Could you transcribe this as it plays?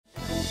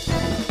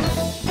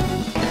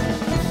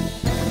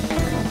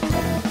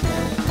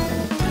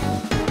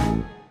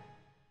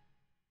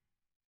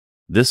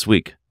This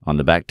week on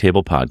the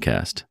BackTable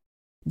podcast.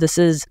 This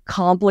is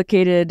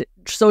complicated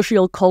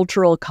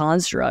socio-cultural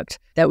construct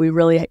that we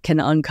really can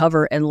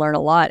uncover and learn a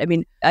lot. I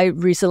mean, I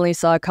recently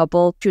saw a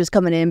couple, she was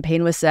coming in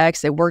pain with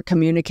sex. They weren't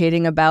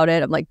communicating about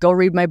it. I'm like, go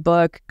read my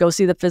book, go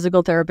see the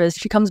physical therapist.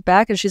 She comes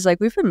back and she's like,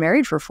 we've been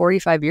married for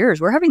 45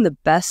 years. We're having the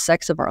best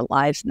sex of our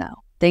lives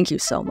now. Thank you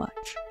so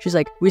much. She's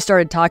like, we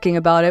started talking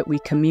about it. We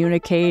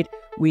communicate.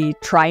 We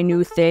try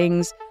new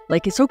things.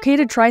 Like, it's okay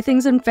to try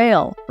things and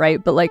fail,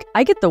 right? But like,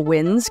 I get the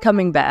wins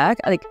coming back.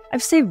 Like,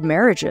 I've saved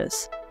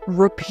marriages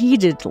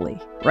repeatedly,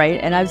 right?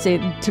 And I'd say,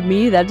 to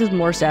me, that is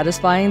more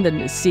satisfying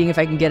than seeing if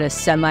I can get a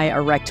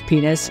semi-erect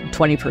penis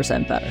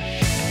 20% better.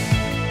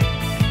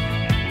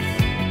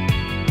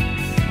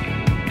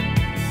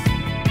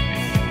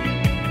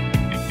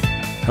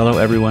 Hello,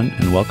 everyone,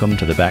 and welcome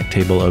to the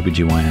BackTable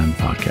OBGYN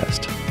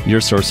podcast, your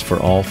source for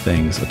all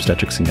things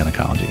obstetrics and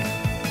gynecology.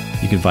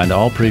 You can find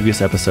all previous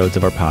episodes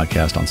of our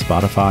podcast on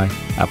Spotify,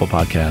 Apple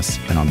Podcasts,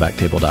 and on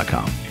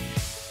BackTable.com.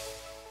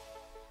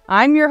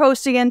 I'm your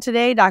host again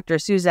today, Dr.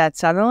 Suzette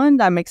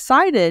Sutherland. I'm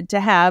excited to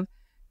have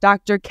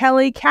Dr.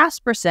 Kelly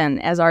Casperson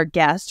as our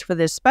guest for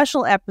this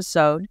special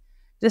episode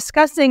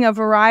discussing a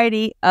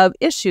variety of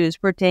issues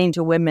pertaining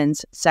to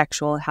women's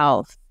sexual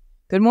health.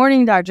 Good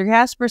morning, Dr.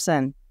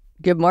 Casperson.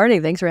 Good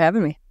morning. Thanks for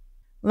having me.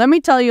 Let me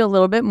tell you a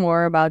little bit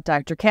more about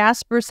Dr.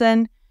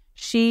 Casperson.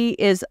 She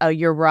is a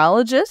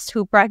urologist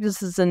who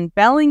practices in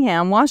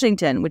Bellingham,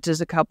 Washington, which is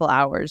a couple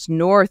hours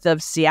north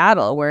of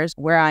Seattle,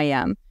 where I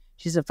am.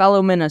 She's a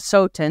fellow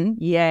Minnesotan,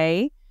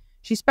 yay.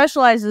 She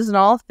specializes in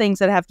all things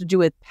that have to do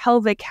with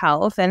pelvic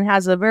health and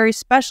has a very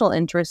special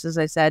interest, as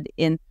I said,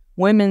 in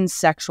women's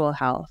sexual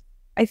health.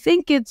 I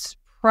think it's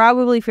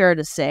probably fair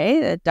to say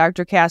that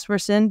Dr.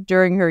 Casperson,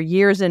 during her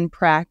years in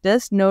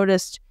practice,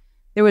 noticed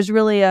there was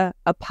really a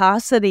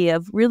paucity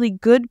of really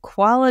good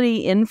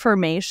quality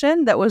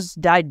information that was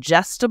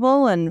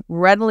digestible and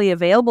readily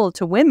available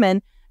to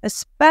women,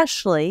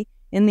 especially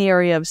in the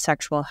area of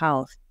sexual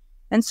health.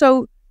 And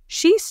so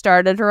she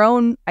started her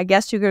own, I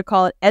guess you could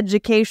call it,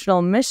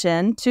 educational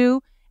mission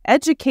to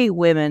educate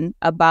women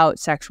about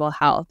sexual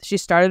health. She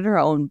started her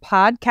own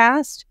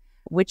podcast,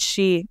 which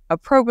she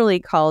appropriately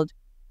called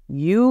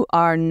You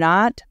Are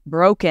Not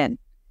Broken.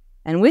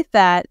 And with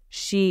that,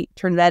 she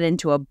turned that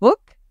into a book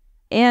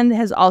and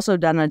has also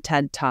done a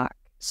TED Talk.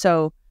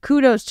 So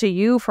kudos to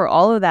you for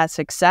all of that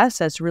success.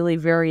 That's really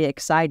very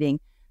exciting.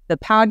 The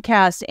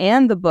podcast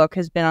and the book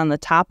has been on the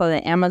top of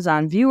the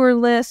Amazon viewer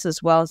list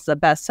as well as the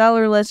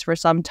bestseller list for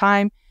some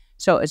time.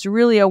 So it's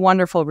really a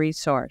wonderful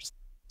resource.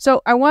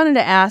 So I wanted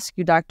to ask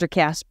you, Dr.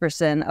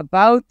 Casperson,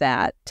 about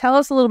that. Tell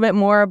us a little bit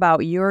more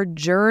about your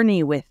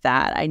journey with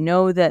that. I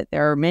know that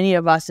there are many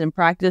of us in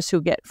practice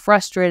who get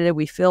frustrated.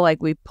 We feel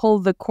like we pull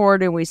the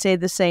cord and we say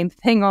the same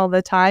thing all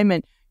the time.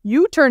 And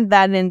you turned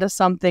that into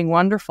something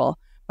wonderful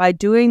by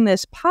doing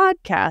this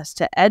podcast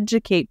to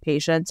educate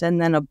patients and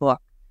then a book.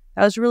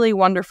 That was really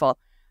wonderful.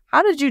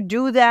 How did you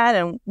do that,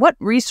 and what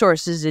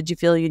resources did you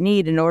feel you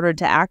need in order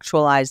to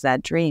actualize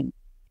that dream?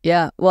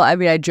 Yeah, well, I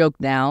mean, I joke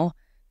now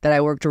that I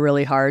worked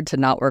really hard to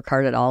not work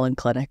hard at all in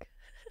clinic.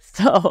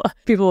 So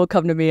people will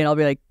come to me and I'll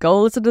be like,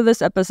 go listen to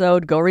this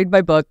episode, go read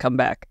my book, come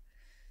back.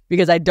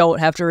 Because I don't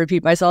have to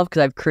repeat myself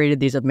because I've created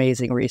these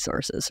amazing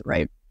resources,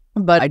 right?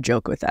 But I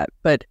joke with that.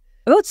 But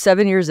about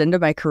 7 years into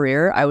my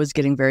career, I was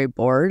getting very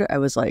bored. I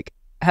was like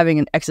having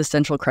an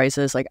existential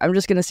crisis. Like, I'm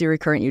just going to see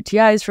recurrent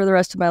UTIs for the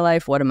rest of my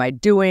life. What am I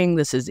doing?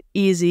 This is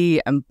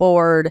easy. I'm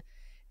bored.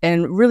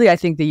 And really, I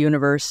think the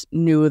universe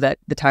knew that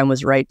the time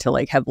was right to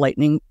like have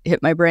lightning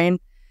hit my brain.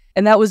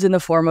 And that was in the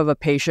form of a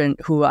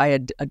patient who I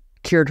had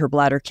cured her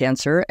bladder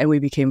cancer, and we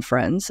became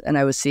friends. And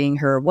I was seeing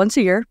her once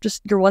a year,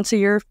 just your once a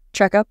year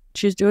checkup.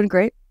 She was doing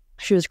great.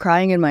 She was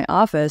crying in my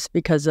office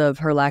because of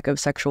her lack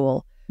of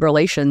sexual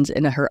relations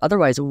in her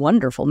otherwise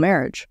wonderful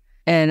marriage.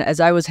 And as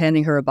I was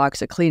handing her a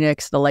box of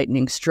Kleenex, the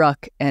lightning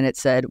struck and it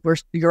said,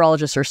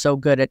 urologists are so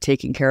good at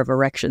taking care of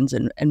erections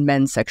and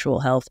men's sexual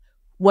health.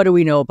 What do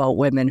we know about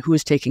women?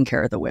 Who's taking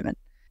care of the women?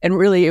 And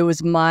really, it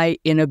was my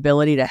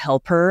inability to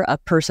help her, a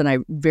person I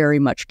very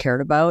much cared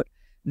about,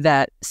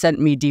 that sent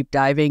me deep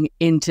diving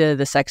into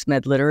the sex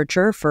med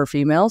literature for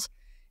females.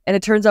 And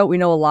it turns out we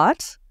know a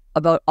lot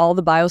about all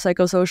the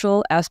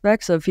biopsychosocial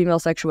aspects of female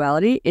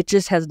sexuality. It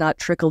just has not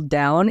trickled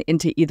down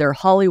into either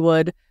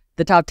Hollywood,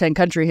 the top 10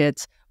 country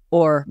hits,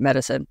 or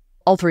medicine.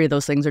 All three of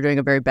those things are doing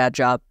a very bad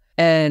job.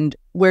 And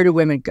where do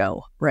women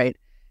go, right?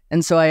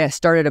 And so I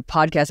started a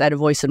podcast. I had a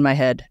voice in my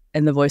head,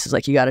 and the voice is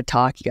like, you got to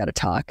talk, you got to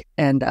talk.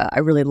 And I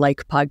really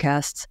like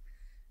podcasts.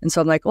 And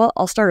so I'm like, well,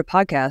 I'll start a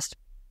podcast.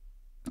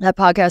 That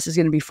podcast is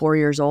going to be 4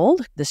 years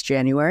old this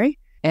January,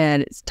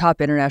 and it's top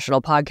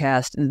international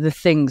podcast. The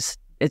things,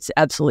 it's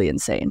absolutely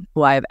insane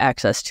who I have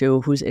access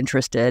to, who's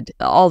interested,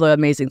 all the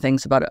amazing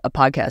things about a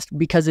podcast,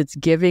 because it's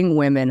giving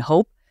women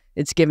hope.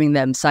 It's giving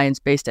them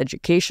science-based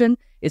education.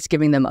 It's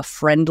giving them a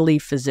friendly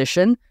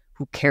physician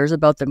who cares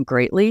about them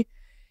greatly.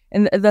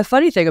 And the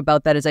funny thing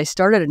about that is I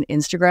started an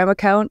Instagram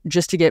account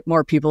just to get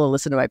more people to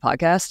listen to my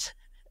podcast.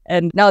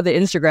 And now the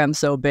Instagram's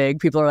so big,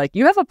 people are like,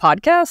 you have a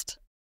podcast?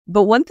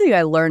 But one thing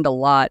I learned a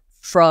lot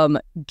from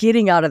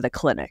getting out of the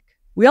clinic.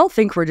 We all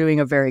think we're doing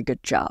a very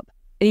good job.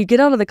 And you get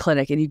out of the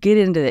clinic and you get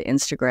into the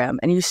Instagram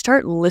and you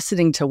start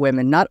listening to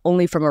women, not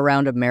only from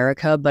around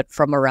America, but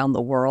from around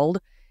the world.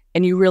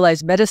 And you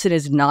realize medicine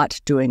is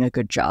not doing a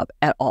good job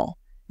at all.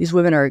 These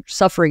women are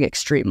suffering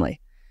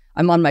extremely.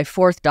 I'm on my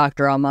 4th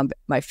doctor. I'm on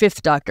my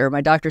 5th doctor. My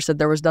doctor said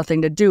there was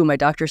nothing to do. My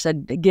doctor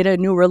said, get a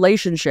new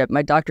relationship.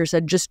 My doctor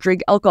said, just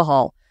drink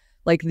alcohol.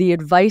 Like, the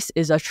advice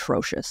is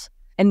atrocious.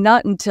 And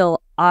not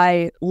until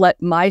I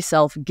let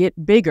myself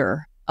get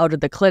bigger out of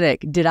the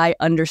clinic did I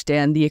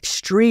understand the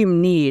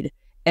extreme need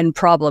and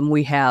problem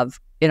we have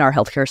in our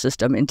healthcare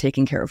system in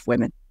taking care of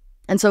women.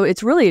 And so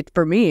it's really,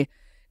 for me,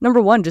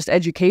 number one, just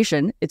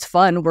education. It's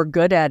fun. We're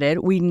good at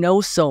it. We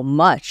know so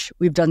much.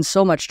 We've done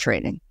so much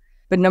training.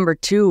 But number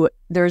two,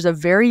 there's a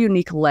very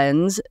unique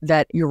lens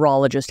that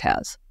urologist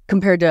has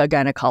compared to a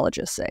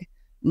gynecologist, say.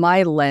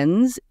 My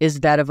lens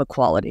is that of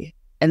equality.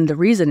 And the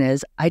reason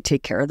is I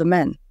take care of the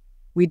men.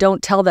 We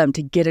don't tell them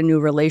to get a new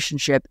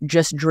relationship,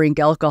 just drink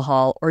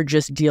alcohol, or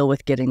just deal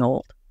with getting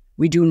old.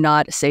 We do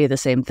not say the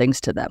same things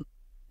to them.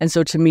 And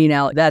so to me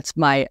now, that's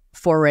my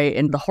foray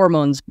into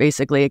hormones.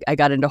 Basically, I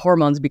got into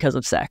hormones because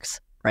of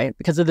sex, right?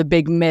 Because of the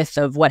big myth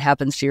of what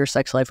happens to your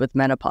sex life with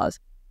menopause.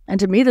 And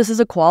to me, this is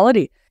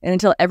equality. And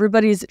until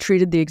everybody's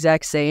treated the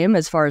exact same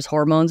as far as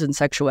hormones and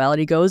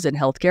sexuality goes in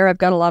healthcare, I've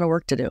got a lot of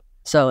work to do.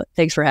 So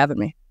thanks for having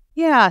me.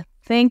 Yeah,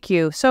 thank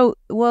you. So,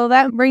 well,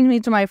 that brings me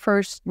to my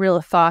first real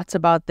thoughts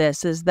about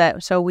this is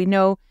that, so we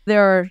know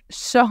there are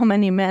so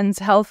many men's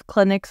health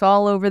clinics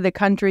all over the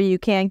country. You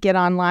can't get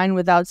online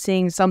without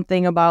seeing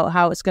something about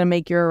how it's going to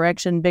make your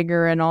erection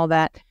bigger and all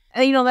that.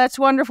 And, you know, that's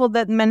wonderful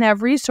that men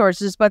have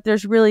resources, but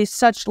there's really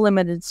such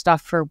limited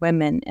stuff for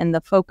women, and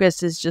the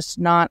focus is just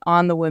not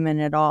on the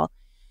women at all.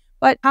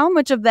 But how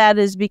much of that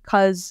is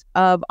because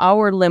of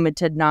our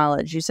limited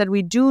knowledge? You said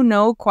we do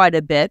know quite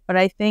a bit, but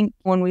I think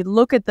when we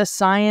look at the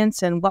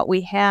science and what we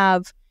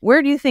have,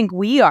 where do you think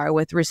we are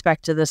with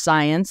respect to the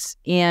science,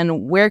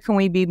 and where can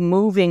we be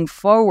moving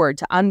forward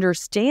to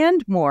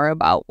understand more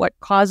about what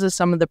causes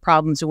some of the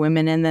problems of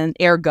women, and then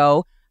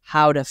ergo,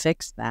 how to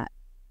fix that?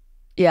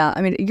 Yeah,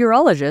 I mean,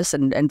 urologists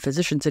and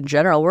physicians in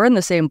general, we're in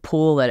the same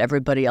pool that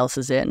everybody else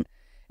is in.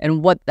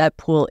 And what that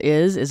pool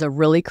is a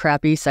really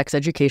crappy sex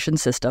education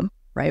system,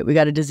 right? We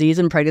got a disease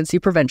and pregnancy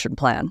prevention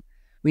plan.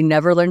 We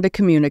never learned to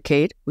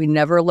communicate. We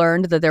never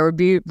learned that there would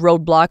be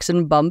roadblocks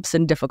and bumps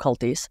and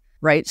difficulties,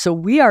 right? So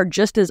we are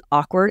just as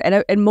awkward.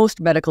 And most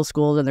medical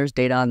schools, and there's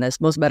data on this,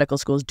 most medical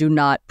schools do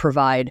not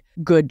provide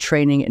good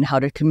training in how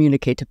to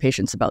communicate to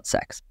patients about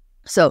sex.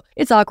 So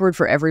it's awkward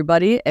for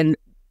everybody. And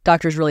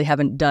doctors really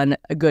haven't done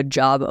a good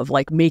job of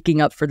like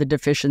making up for the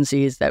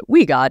deficiencies that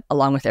we got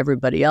along with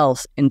everybody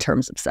else in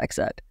terms of sex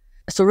ed.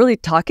 So really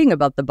talking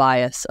about the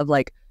bias of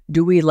like,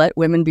 do we let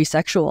women be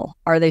sexual?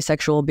 Are they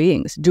sexual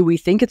beings? Do we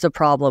think it's a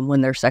problem when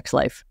their sex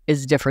life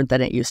is different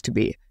than it used to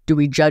be? Do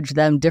we judge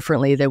them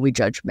differently than we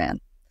judge men?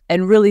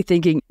 And really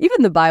thinking,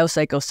 even the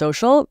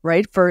biopsychosocial,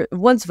 right? For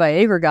once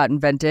Viagra got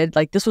invented,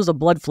 like this was a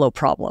blood flow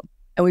problem.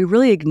 And we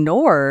really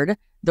ignored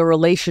the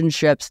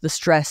relationships, the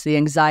stress, the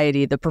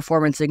anxiety, the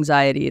performance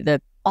anxiety, the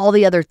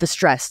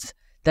stress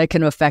that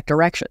can affect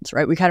erections,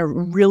 right? We kind of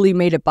really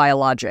made it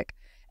biologic.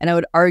 And I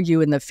would argue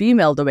in the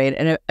female domain,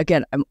 and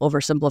again, I'm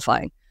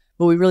oversimplifying,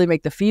 but we really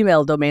make the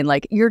female domain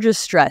like, you're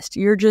just stressed,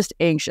 you're just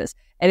anxious.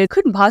 And it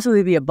couldn't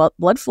possibly be a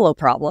blood flow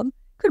problem,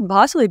 couldn't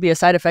possibly be a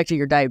side effect of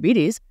your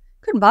diabetes,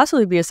 couldn't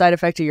possibly be a side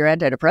effect of your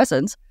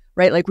antidepressants,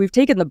 right? Like we've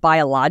taken the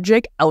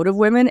biologic out of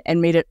women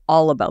and made it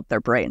all about their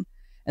brain.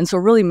 And so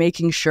really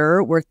making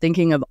sure we're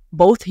thinking of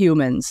both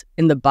humans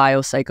in the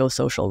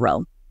biopsychosocial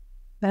realm.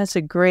 That's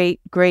a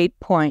great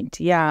point.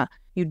 Yeah,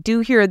 you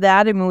do hear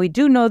that. I mean, we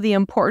do know the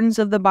importance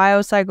of the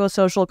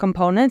biopsychosocial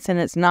components, and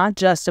it's not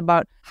just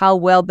about how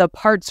well the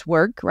parts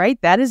work, right?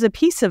 That is a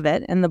piece of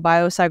it, and the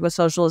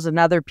biopsychosocial is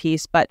another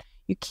piece, but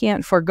you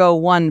can't forgo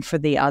one for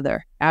the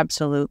other.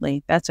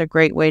 Absolutely. That's a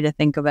great way to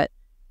think of it.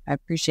 I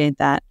appreciate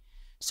that.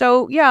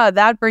 So yeah,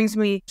 that brings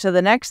me to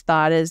the next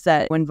thought is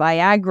that when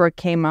Viagra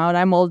came out,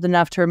 I'm old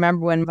enough to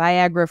remember when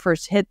Viagra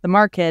first hit the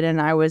market and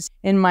I was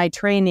in my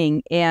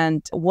training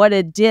and what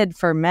it did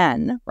for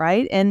men,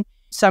 right? And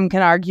some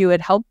can argue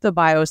it helped the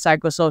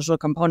biopsychosocial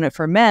component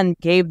for men,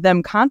 gave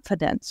them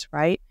confidence,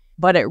 right?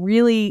 But it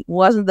really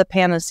wasn't the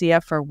panacea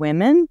for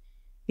women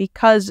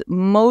because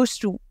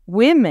most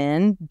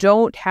women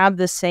don't have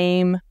the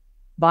same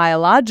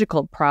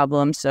biological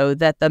problems so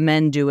that the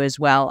men do as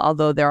well,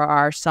 although there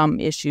are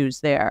some issues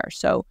there.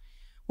 So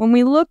when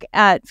we look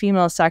at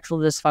female sexual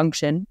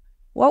dysfunction,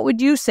 what would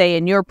you say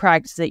in your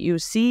practice that you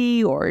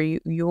see or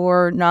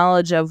your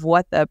knowledge of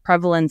what the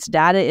prevalence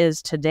data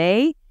is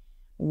today?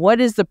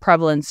 What is the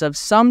prevalence of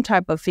some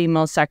type of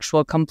female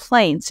sexual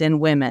complaints in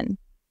women?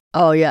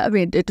 Oh, yeah. I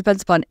mean, it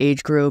depends upon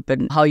age group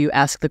and how you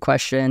ask the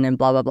question and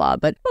blah, blah, blah.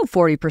 But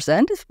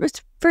 40%,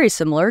 it's very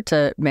similar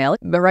to male.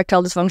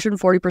 Erectile dysfunction,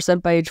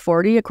 40% by age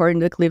 40, according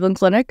to the Cleveland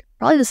Clinic.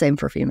 Probably the same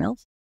for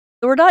females.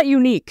 We're not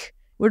unique.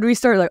 When we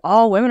start like,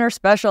 oh, women are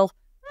special.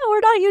 No, we're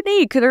not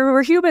unique.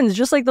 We're humans,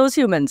 just like those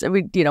humans. And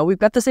we've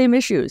got the same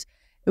issues.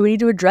 And we need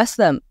to address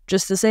them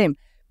just the same.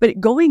 But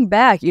going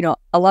back,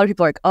 a lot of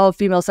people are like, oh,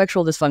 female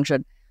sexual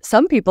dysfunction.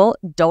 Some people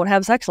don't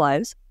have sex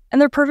lives, and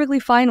they're perfectly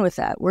fine with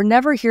that. We're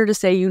never here to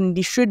say you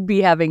should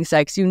be having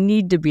sex. You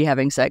need to be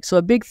having sex. So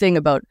a big thing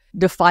about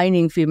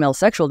defining female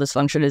sexual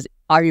dysfunction is,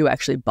 are you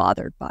actually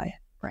bothered by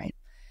it, right?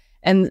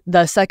 And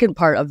the second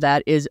part of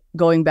that is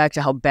going back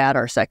to how bad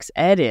our sex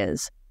ed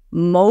is.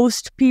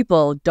 Most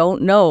people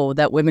don't know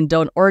that women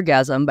don't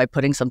orgasm by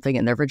putting something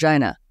in their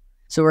vagina.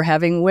 So we're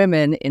having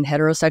women in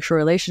heterosexual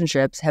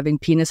relationships having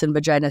penis and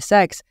vagina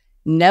sex,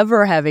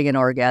 never having an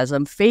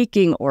orgasm,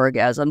 faking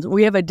orgasms.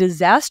 We have a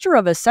disaster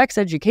of a sex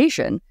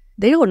education.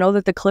 They don't know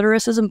that the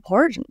clitoris is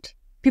important.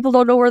 People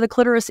don't know where the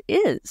clitoris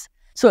is.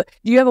 So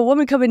you have a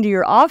woman come into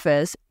your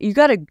office, you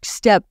got to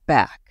step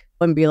back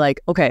and be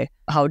like, okay,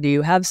 how do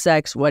you have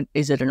sex? What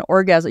is it, an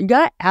orgasm? You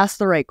got to ask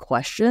the right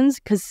questions,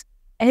 because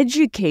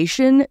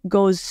education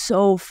goes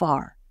so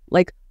far.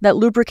 Like that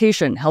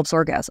lubrication helps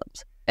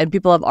orgasms, and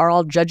people are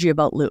all judgy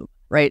about lube,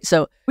 right?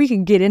 So we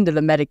can get into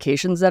the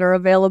medications that are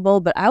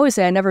available, but I always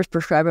say I never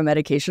prescribe a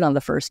medication on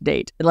the first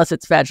date unless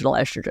it's vaginal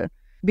estrogen,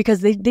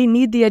 because they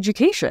need the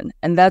education.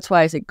 And that's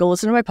why I say, go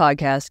listen to my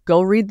podcast,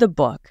 go read the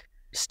book,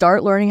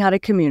 start learning how to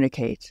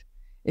communicate,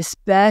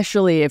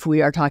 especially if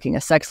we are talking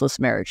a sexless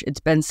marriage. It's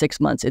been 6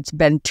 months, it's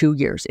been 2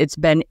 years, it's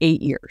been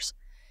 8 years.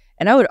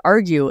 And I would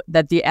argue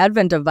that the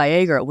advent of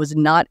Viagra was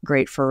not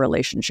great for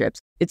relationships.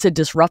 It's a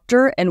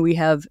disruptor, and we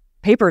have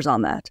papers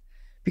on that.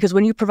 Because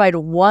when you provide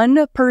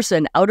one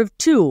person out of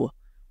 2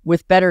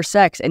 with better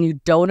sex and you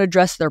don't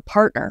address their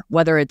partner,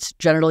 whether it's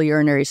genital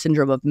urinary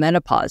syndrome of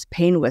menopause,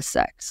 pain with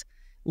sex,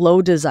 low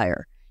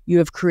desire, you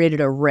have created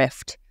a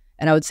rift.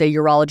 And I would say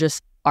urologists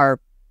are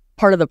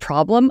part of the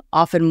problem,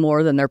 often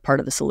more than they're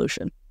part of the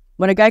solution.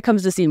 When a guy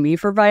comes to see me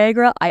for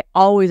Viagra, I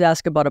always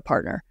ask about a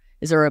partner.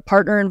 Is there a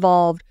partner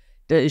involved?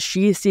 Is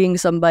she seeing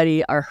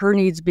somebody? Are her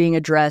needs being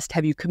addressed?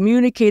 Have you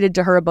communicated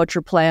to her about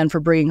your plan for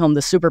bringing home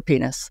the super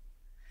penis?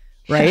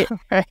 Right?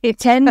 Right.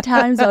 10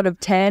 times out of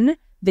 10,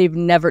 they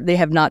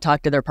have not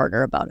talked to their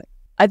partner about it.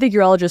 I think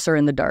urologists are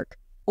in the dark.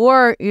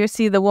 Or you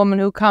see the woman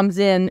who comes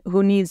in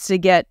who needs to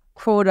get,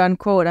 quote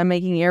unquote, I'm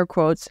making air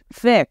quotes,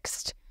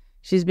 fixed.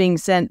 She's being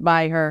sent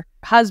by her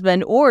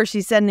husband, or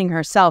she's sending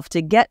herself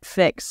to get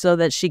fixed so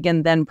that she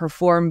can then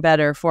perform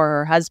better for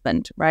her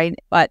husband, right?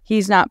 But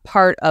he's not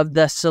part of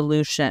the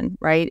solution,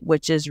 right?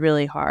 Which is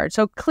really hard.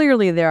 So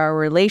clearly there are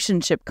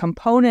relationship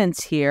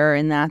components here,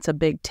 and that's a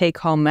big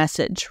take-home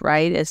message,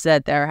 right? Is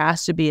that there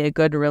has to be a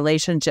good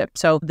relationship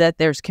so that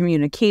there's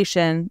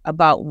communication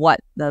about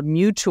what the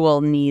mutual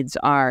needs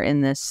are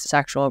in this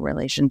sexual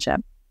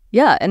relationship.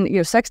 Yeah,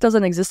 and sex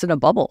doesn't exist in a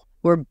bubble.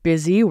 We're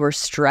busy, we're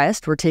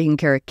stressed, we're taking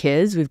care of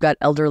kids, we've got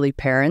elderly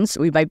parents,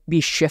 we might be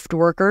shift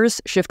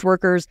workers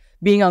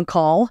being on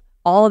call.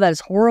 All of that is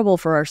horrible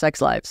for our sex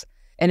lives.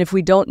 And if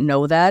we don't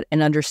know that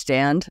and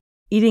understand,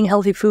 eating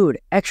healthy food,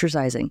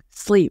 exercising,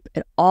 sleep,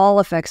 it all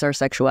affects our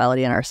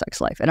sexuality and our sex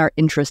life and our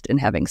interest in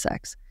having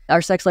sex.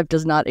 Our sex life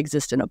does not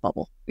exist in a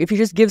bubble. If you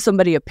just give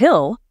somebody a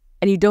pill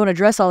and you don't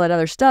address all that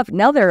other stuff,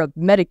 now they're a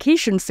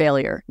medication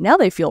failure. Now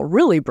they feel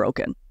really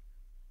broken.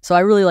 So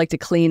I really like to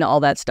clean all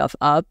that stuff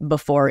up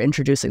before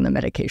introducing the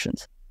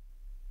medications.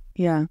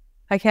 Yeah.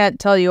 I can't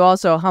tell you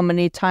also how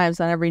many times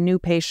on every new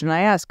patient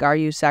I ask, are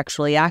you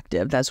sexually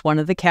active? That's one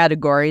of the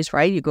categories,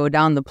 right? You go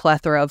down the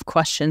plethora of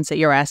questions that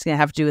you're asking that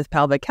have to do with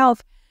pelvic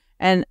health.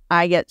 And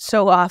I get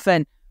so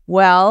often,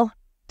 well, ...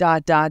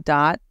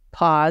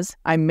 pause,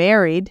 I'm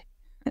married.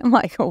 I'm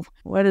like, oh,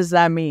 what does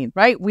that mean?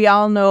 Right? We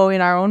all know in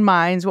our own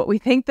minds what we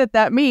think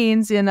that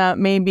means in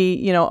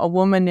maybe a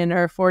woman in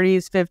her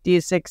 40s, 50s,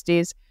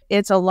 60s.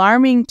 It's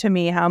alarming to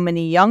me how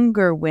many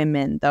younger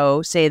women,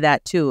 though, say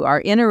that too, are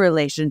in a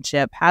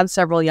relationship, have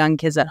several young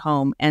kids at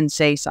home, and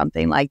say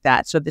something like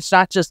that. So it's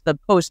not just the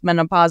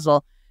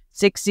postmenopausal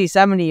 60,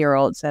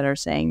 70-year-olds that are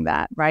saying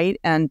that,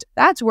 right? And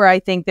that's where I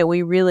think that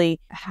we really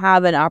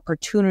have an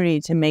opportunity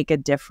to make a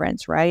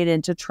difference, right?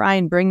 And to try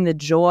and bring the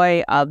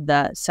joy of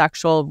the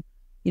sexual,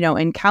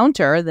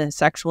 encounter, the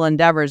sexual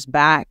endeavors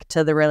back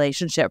to the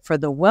relationship for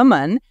the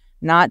woman,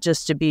 not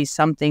just to be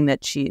something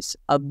that she's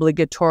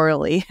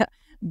obligatorily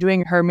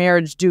doing her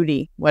marriage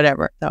duty,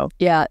 whatever, though.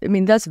 Yeah, I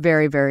mean, that's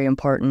very, very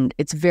important.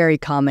 It's very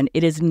common.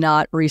 It is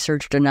not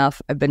researched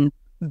enough. I've been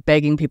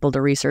begging people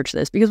to research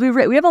this because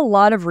we have a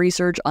lot of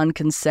research on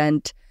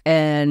consent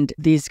and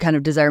these kind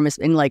of desire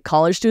in like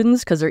college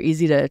students because they're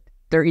easy to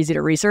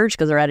research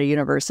because they're at a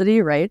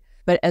university, right?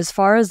 But as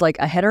far as like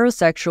a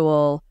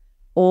heterosexual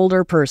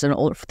older person,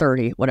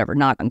 30, whatever,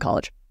 not in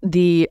college,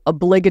 the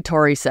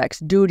obligatory sex,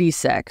 duty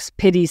sex,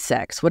 pity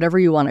sex, whatever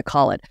you want to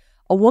call it,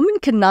 a woman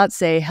cannot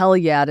say hell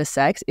yeah to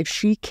sex if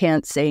she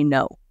can't say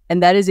no.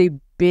 And that is a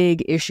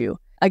big issue.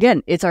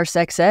 Again, it's our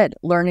sex ed,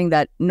 learning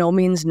that no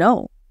means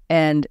no.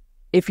 And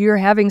if you're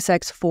having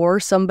sex for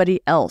somebody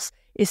else,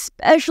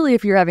 especially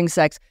if you're having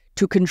sex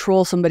to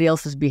control somebody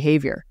else's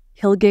behavior,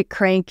 he'll get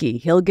cranky,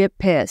 he'll get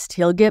pissed,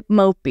 he'll get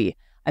mopey.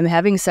 I'm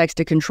having sex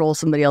to control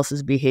somebody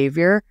else's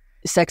behavior.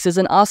 Sex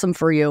isn't awesome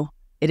for you.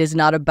 It is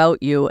not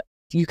about you.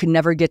 You can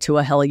never get to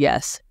a hell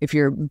yes if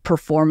you're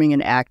performing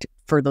an act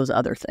for those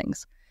other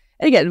things.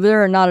 And again,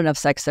 there are not enough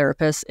sex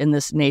therapists in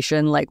this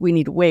nation. Like, we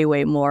need way,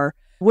 way more.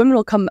 Women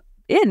will come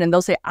in and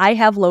they'll say, I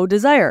have low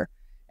desire.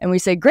 And we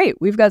say, great,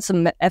 we've got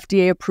some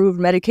FDA-approved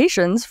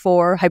medications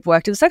for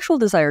hypoactive sexual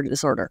desire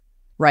disorder,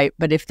 right?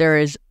 But if there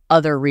is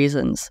other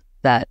reasons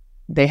that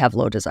they have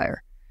low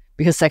desire,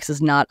 because sex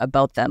is not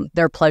about them,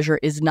 their pleasure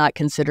is not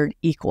considered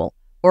equal.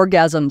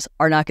 Orgasms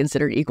are not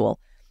considered equal.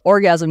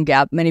 Orgasm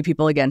gap, many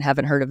people, again,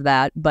 haven't heard of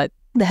that, but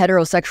the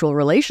heterosexual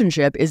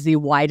relationship is the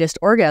widest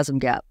orgasm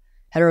gap.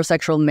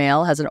 Heterosexual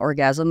male has an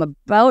orgasm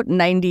about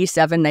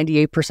 97,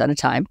 98% of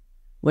time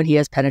when he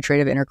has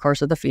penetrative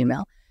intercourse with a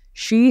female.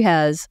 She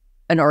has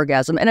an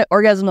orgasm, and an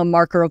orgasm a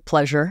marker of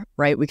pleasure,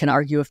 right? We can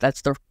argue if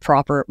that's the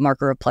proper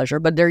marker of pleasure,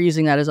 but they're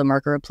using that as a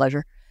marker of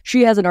pleasure.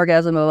 She has an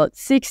orgasm about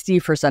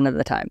 60% of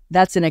the time.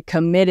 That's in a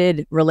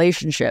committed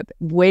relationship.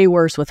 Way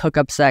worse with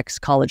hookup sex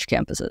college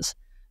campuses,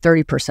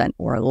 30%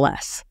 or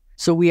less.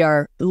 So we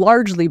are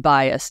largely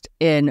biased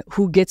in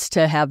who gets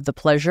to have the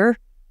pleasure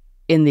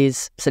in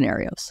these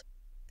scenarios.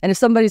 And if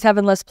somebody's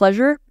having less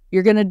pleasure,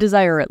 you're going to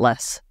desire it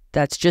less.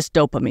 That's just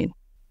dopamine.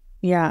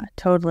 Yeah,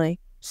 totally.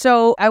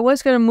 So I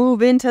was going to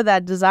move into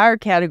that desire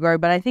category,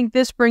 but I think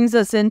this brings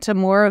us into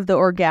more of the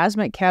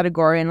orgasmic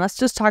category. And let's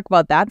just talk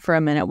about that for a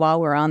minute while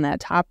we're on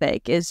that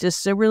topic. Is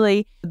just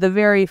really the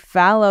very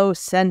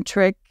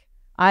phallocentric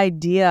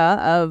idea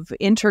of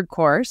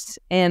intercourse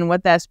and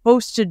what that's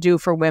supposed to do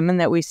for women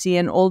that we see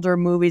in older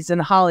movies in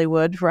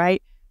Hollywood,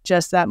 right?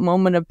 Just that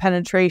moment of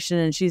penetration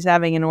and she's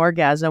having an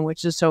orgasm,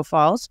 which is so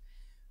false,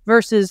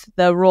 versus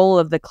the role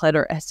of the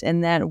clitoris,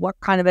 and then what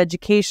kind of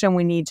education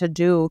we need to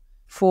do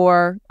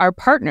for our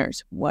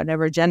partners,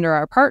 whatever gender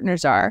our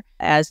partners are,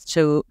 as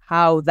to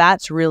how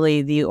that's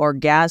really the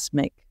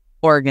orgasmic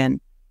organ.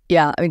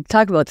 Yeah, I mean,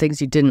 talk about things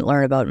you didn't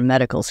learn about in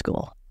medical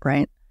school,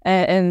 right?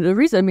 And the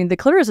reason, I mean, the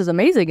clitoris is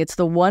amazing. It's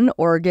the one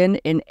organ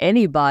in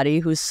any body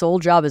whose sole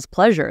job is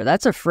pleasure.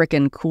 That's a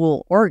freaking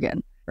cool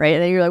organ, right?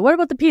 And then you're like, what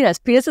about the penis?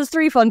 Penis has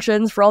 3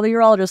 functions for all the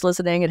urologists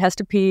listening. It has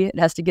to pee, it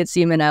has to get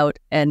semen out,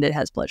 and it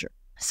has pleasure.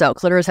 So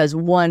clitoris has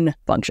one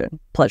function,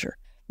 pleasure.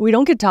 We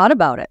don't get taught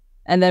about it.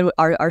 And then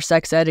our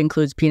sex ed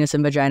includes penis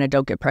and vagina,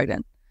 don't get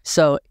pregnant.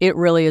 So it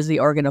really is the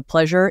organ of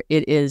pleasure.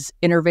 It is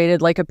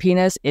innervated like a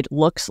penis. It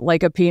looks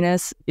like a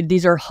penis.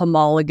 These are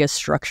homologous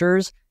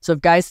structures. So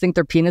if guys think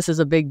their penis is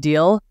a big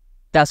deal,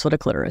 that's what a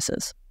clitoris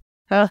is.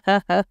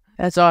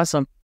 That's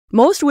awesome.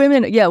 Most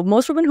women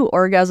who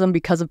orgasm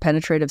because of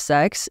penetrative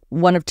sex,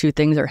 one of 2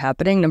 things are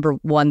happening. Number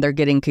 1, they're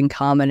getting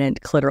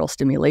concomitant clitoral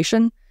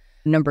stimulation.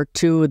 Number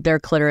 2, their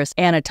clitoris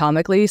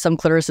anatomically, some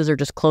clitorises are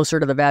just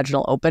closer to the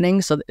vaginal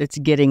opening, so it's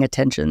getting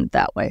attention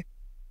that way.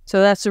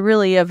 So that's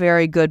really a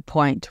very good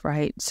point,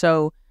 right?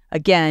 So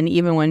again,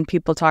 even when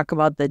people talk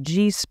about the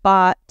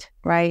G-spot,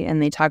 right,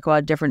 and they talk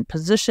about different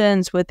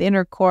positions with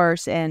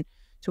intercourse, and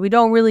so we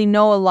don't really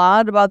know a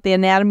lot about the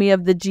anatomy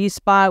of the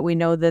G-spot. We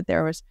know that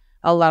there was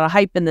a lot of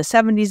hype in the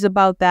 70s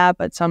about that,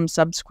 but some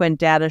subsequent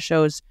data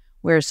shows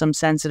where some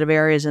sensitive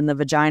areas in the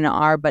vagina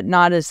are, but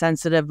not as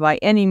sensitive by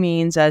any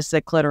means as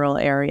the clitoral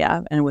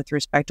area and with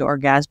respect to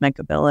orgasmic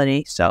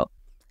ability. So,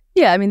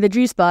 yeah, I mean, the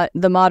G-spot,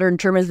 the modern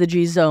term is the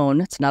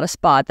G-zone. It's not a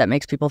spot. That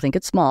makes people think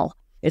it's small.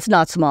 It's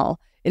not small.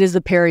 It is the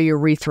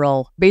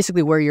periurethral,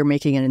 basically where you're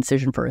making an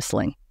incision for a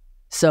sling.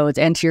 So it's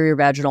anterior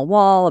vaginal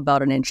wall,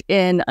 about 1 inch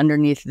in,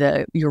 underneath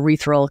the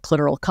urethral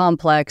clitoral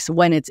complex.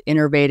 When it's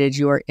innervated,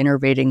 you are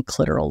innervating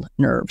clitoral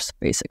nerves,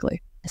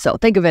 basically. So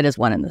think of it as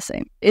one and the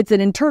same. It's an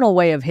internal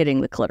way of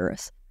hitting the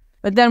clitoris.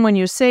 But then when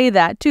you say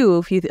that too,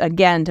 if you,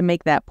 again, to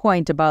make that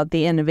point about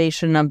the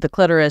innervation of the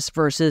clitoris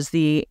versus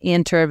the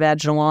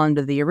intervaginal wall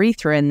under the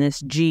urethra in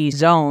this G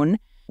zone,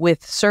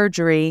 with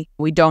surgery,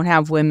 we don't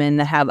have women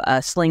that have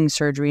a sling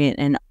surgery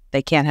and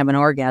they can't have an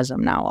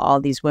orgasm now,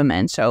 all these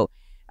women. So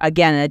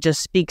again, it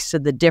just speaks to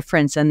the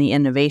difference in the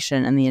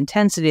innervation and the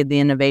intensity of the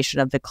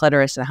innervation of the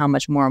clitoris and how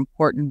much more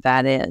important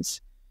that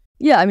is.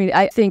 Yeah, I mean,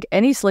 I think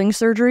any sling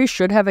surgery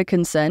should have a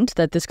consent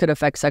that this could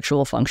affect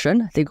sexual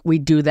function. I think we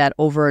do that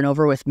over and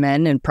over with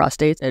men and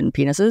prostates and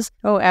penises.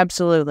 Oh,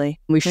 absolutely.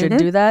 We should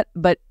do that.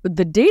 But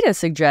the data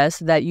suggests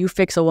that you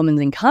fix a woman's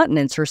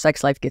incontinence, her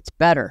sex life gets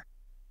better.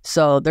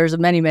 So there's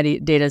many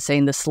data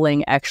saying the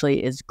sling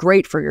actually is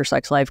great for your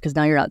sex life because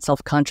now you're not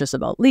self-conscious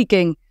about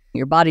leaking.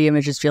 Your body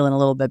image is feeling a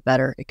little bit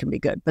better. It can be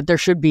good. But there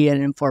should be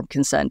an informed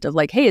consent of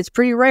like, hey, it's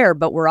pretty rare,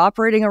 but we're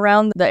operating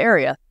around the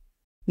area.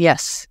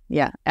 Yes.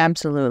 Yeah,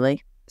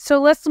 absolutely.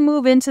 So let's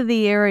move into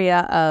the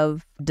area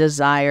of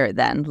desire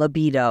then,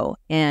 libido,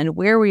 and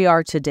where we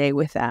are today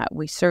with that.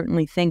 We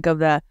certainly think of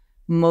the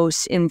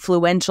most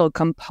influential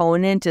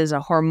component as a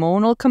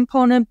hormonal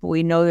component, but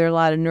we know there are a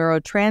lot of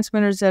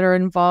neurotransmitters that are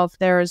involved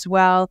there as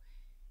well.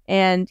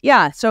 And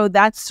yeah, so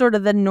that's sort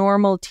of the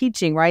normal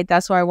teaching, right?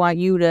 That's why I want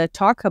you to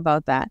talk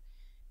about that.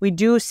 We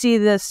do see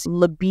this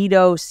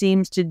libido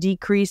seems to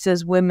decrease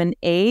as women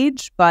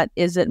age, but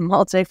is it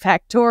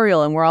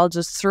multifactorial? And we're all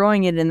just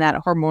throwing it in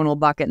that hormonal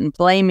bucket and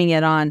blaming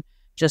it on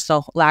just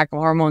a lack of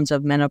hormones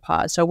of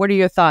menopause. So what are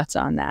your thoughts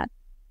on that?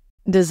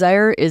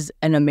 Desire is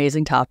an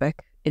amazing topic.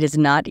 It is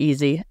not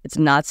easy. It's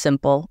not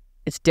simple.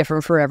 It's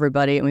different for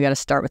everybody. And we got to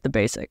start with the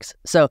basics.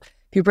 So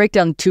If you break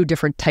down 2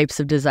 different types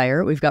of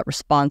desire, we've got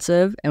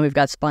responsive and we've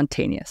got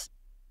spontaneous.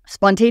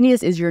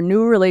 Spontaneous is your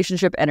new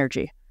relationship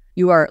energy.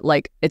 You are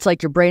like, it's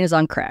like your brain is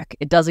on crack.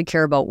 It doesn't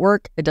care about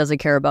work. It doesn't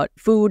care about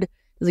food. It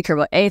doesn't care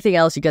about anything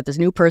else. You got this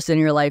new person in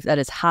your life that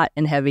is hot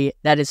and heavy.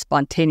 That is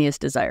spontaneous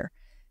desire.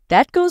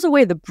 That goes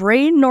away. The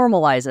brain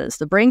normalizes.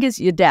 The brain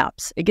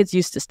adapts. It gets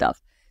used to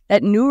stuff.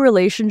 That new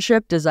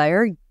relationship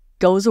desire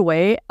goes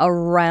away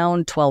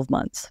around 12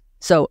 months.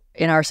 So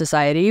in our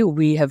society,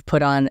 we have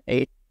put on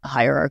a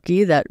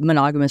hierarchy that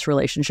monogamous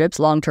relationships,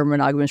 long-term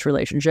monogamous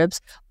relationships,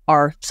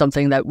 are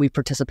something that we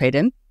participate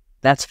in.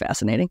 That's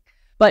fascinating.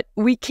 But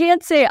we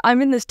can't say,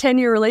 I'm in this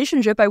 10-year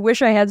relationship, I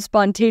wish I had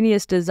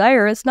spontaneous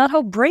desire. It's not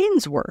how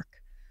brains work,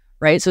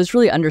 right? So it's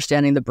really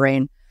understanding the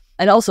brain.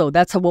 And also,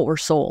 that's what we're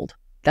sold.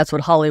 That's what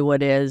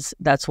Hollywood is.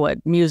 That's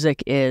what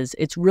music is.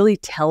 It's really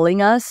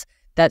telling us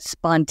that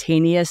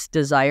spontaneous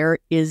desire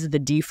is the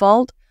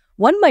default.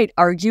 One might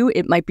argue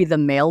it might be the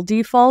male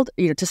default.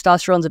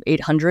 Testosterone's of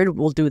 800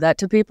 will do that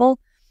to people,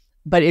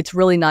 but it's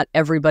really not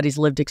everybody's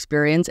lived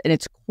experience. And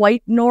it's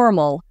quite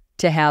normal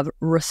to have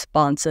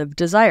responsive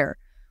desire.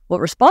 What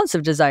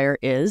responsive desire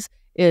is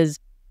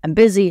I'm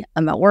busy,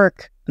 I'm at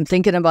work, I'm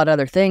thinking about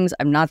other things,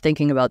 I'm not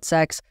thinking about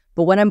sex.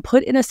 But when I'm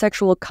put in a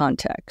sexual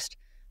context,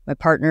 my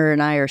partner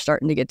and I are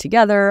starting to get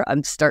together,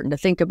 I'm starting to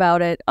think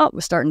about it, we're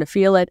starting to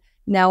feel it,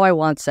 now I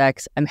want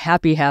sex, I'm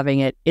happy having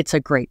it, it's a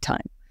great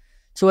time.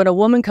 So when a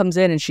woman comes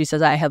in and she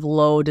says, I have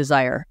low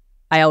desire,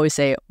 I always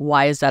say,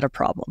 why is that a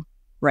problem,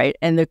 right?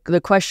 And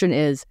the question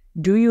is,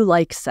 do you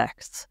like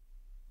sex?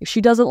 If she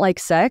doesn't like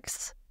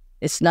sex,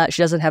 she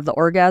doesn't have the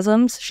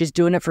orgasms, she's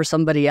doing it for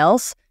somebody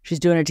else,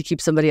 she's doing it to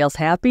keep somebody else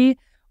happy,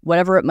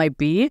 whatever it might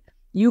be,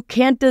 you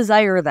can't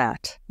desire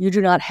that. You do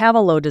not have a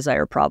low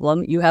desire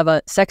problem. You have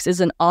a sex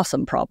is an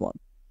awesome problem.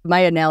 My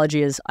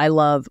analogy is I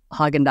love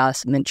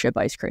Haagen-Dazs mint chip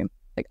ice cream.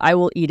 Like, I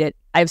will eat it.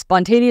 I have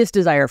spontaneous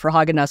desire for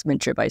Haagen-Dazs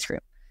mint chip ice cream.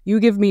 You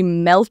give me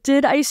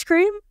melted ice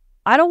cream,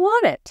 I don't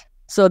want it.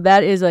 So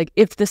that is like,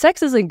 if the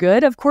sex isn't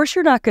good, of course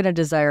you're not going to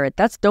desire it.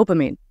 That's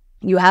dopamine.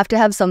 You have to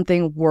have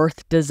something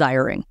worth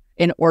desiring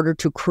in order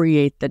to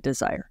create the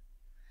desire.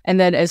 And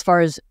then as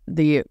far as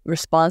the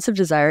responsive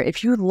desire,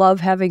 if you love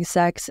having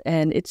sex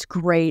and it's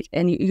great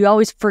and you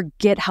always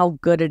forget how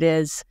good it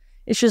is,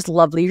 it's just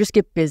lovely, you just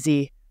get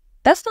busy,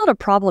 that's not a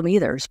problem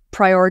either.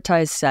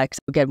 Prioritize sex.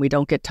 Again, we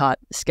don't get taught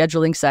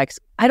scheduling sex.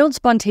 I don't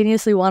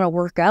spontaneously want to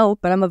work out,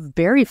 but I'm a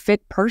very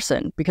fit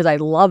person because I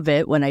love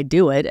it when I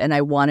do it and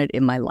I want it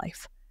in my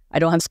life. I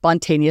don't have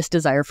spontaneous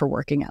desire for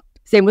working out.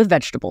 Same with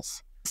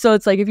vegetables. So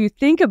it's like, if you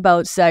think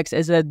about sex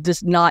as a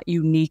just not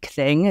unique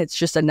thing, it's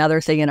just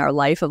another thing in our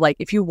life of like,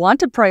 if you want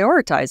to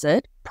prioritize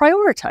it,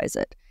 prioritize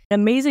it.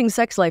 Amazing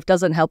sex life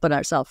doesn't help in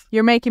ourselves.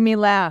 You're making me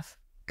laugh.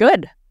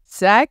 Good.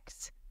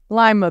 Sex,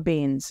 lima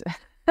beans.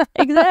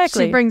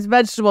 Exactly. She brings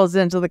vegetables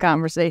into the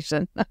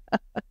conversation.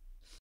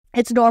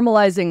 It's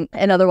normalizing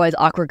an otherwise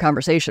awkward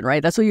conversation,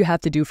 right? That's what you have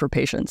to do for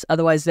patients.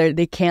 Otherwise,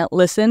 they can't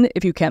listen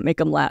if you can't make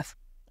them laugh.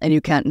 And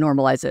you can't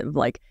normalize it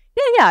like,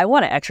 yeah, I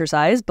want to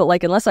exercise, but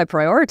like, unless I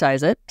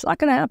prioritize it, it's not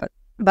going to happen.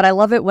 But I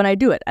love it when I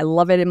do it. I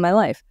love it in my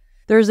life.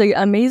 There's an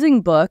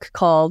amazing book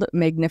called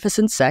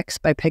Magnificent Sex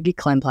by Peggy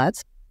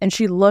Kleinplatz. And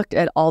she looked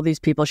at all these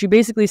people. She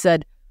basically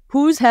said,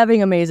 who's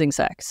having amazing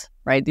sex,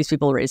 right? These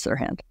people raised their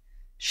hand.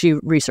 She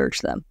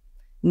researched them.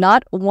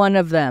 Not one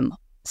of them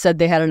said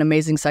they had an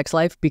amazing sex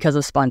life because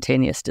of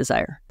spontaneous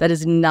desire. That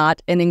is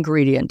not an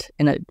ingredient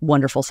in a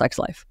wonderful sex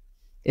life.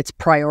 It's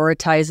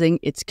prioritizing,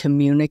 it's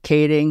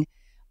communicating,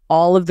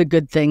 all of the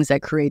good things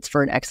that creates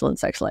for an excellent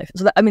sex life.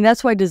 So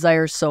that's why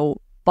desire is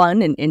so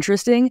fun and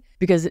interesting,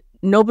 because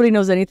nobody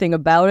knows anything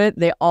about it.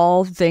 They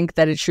all think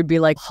that it should be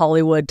like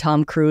Hollywood,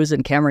 Tom Cruise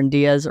and Cameron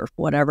Diaz or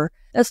whatever.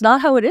 That's not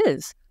how it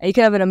is. And you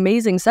can have an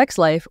amazing sex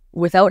life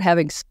without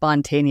having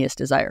spontaneous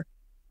desire.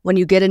 When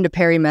you get into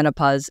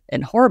perimenopause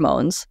and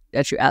hormones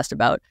that you asked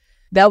about,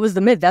 that was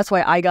the myth. That's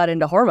why I got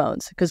into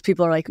hormones, because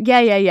people are like,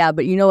 yeah,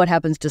 but you know what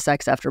happens to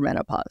sex after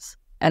menopause?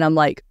 And I'm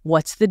like,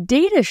 what's the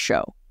data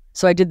show?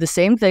 So I did the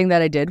same thing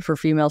that I did for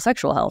female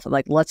sexual health. I'm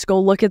like, let's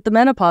go look at the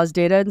menopause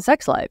data and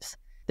sex lives.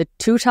 The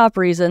 2 top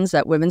reasons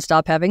that women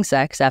stop having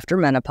sex after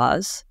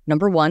menopause: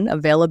 number 1,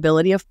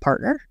 availability of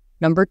partner.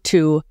 Number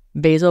 2,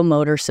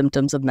 vasomotor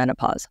symptoms of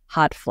menopause: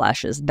 hot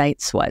flashes,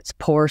 night sweats,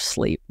 poor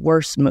sleep,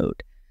 worse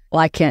mood. Well,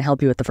 I can't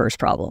help you with the first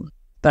problem,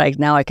 but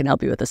now I can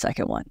help you with the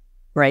second one,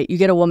 right? You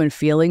get a woman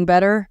feeling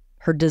better,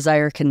 her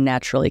desire can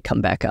naturally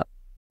come back up.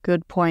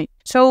 Good point.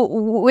 So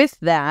with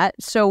that,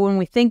 when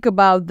we think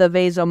about the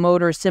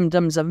vasomotor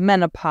symptoms of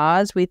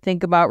menopause, we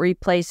think about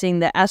replacing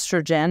the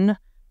estrogen.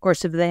 Of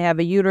course, if they have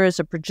a uterus,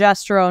 a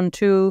progesterone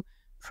too,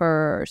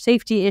 for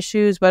safety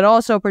issues, but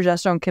also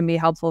progesterone can be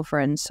helpful for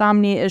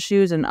insomnia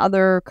issues and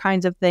other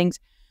kinds of things.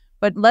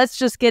 But let's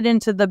just get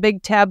into the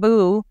big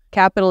taboo,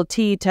 capital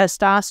T,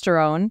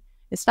 testosterone.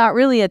 It's not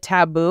really a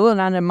taboo,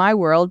 not in my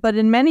world, but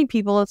in many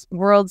people's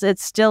worlds, it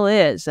still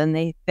is.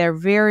 And they're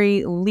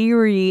very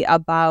leery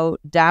about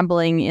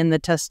dabbling in the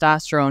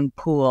testosterone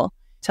pool.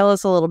 Tell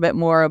us a little bit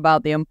more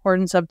about the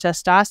importance of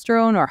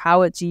testosterone or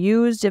how it's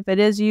used, if it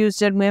is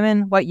used in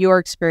women, what your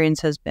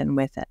experience has been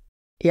with it.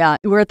 Yeah,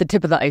 we're at the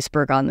tip of the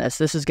iceberg on this.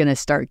 This is going to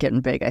start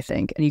getting big, I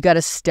think. And you got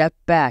to step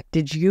back.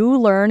 Did you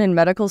learn in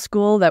medical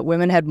school that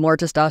women had more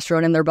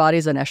testosterone in their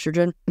bodies than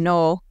estrogen?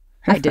 No.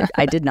 I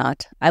did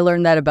not. I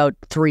learned that about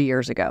 3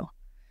 years ago.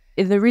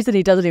 The reason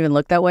he doesn't even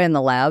look that way in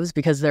the labs,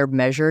 because they're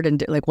measured,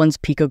 and like one's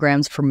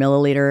picograms per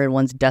milliliter and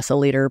one's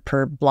deciliter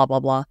per blah, blah,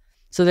 blah.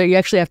 So that you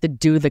actually have to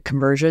do the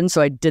conversion.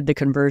 So I did the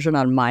conversion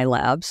on my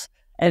labs.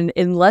 And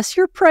unless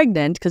you're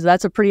pregnant, because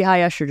that's a pretty high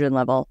estrogen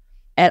level,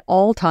 at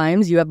all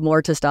times you have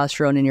more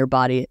testosterone in your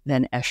body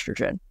than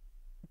estrogen.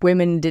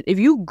 Women did. If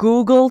you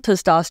Google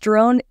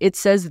testosterone, it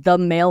says the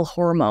male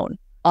hormone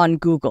on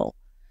Google.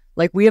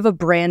 Like, we have a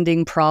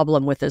branding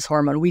problem with this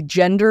hormone. We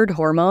gendered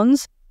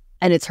hormones,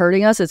 and it's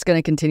hurting us. It's going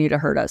to continue to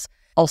hurt us.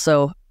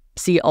 Also,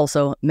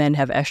 men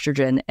have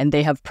estrogen, and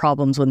they have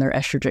problems when their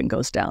estrogen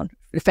goes down.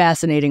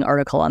 Fascinating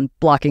article on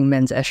blocking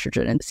men's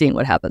estrogen and seeing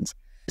what happens.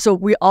 So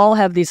we all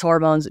have these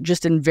hormones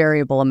just in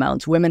variable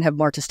amounts. Women have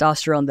more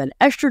testosterone than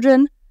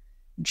estrogen,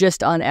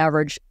 just on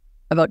average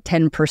about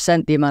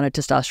 10% the amount of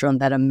testosterone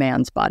that a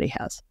man's body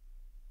has.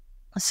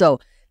 So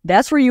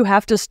that's where you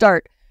have to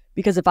start,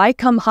 because if I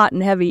come hot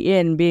and heavy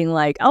in being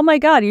like, oh my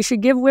God, you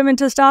should give women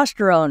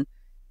testosterone,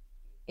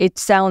 it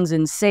sounds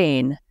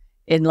insane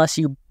unless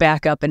you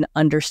back up and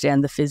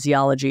understand the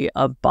physiology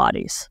of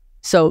bodies.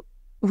 So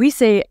we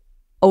say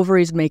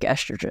ovaries make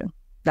estrogen.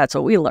 That's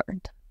what we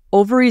learned.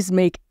 Ovaries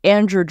make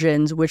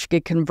androgens, which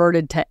get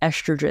converted to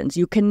estrogens.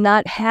 You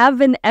cannot have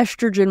an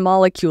estrogen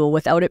molecule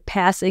without it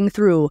passing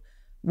through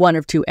one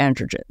of two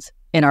androgens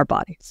in our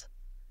bodies.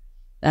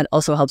 That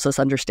also helps us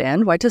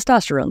understand why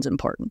testosterone is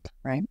important,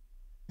 right?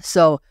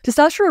 So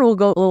testosterone will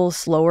go a little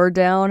slower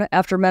down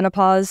after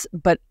menopause,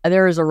 but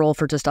there is a role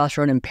for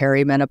testosterone in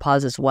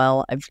perimenopause as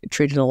well. I've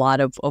treated a lot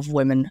of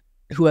women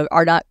who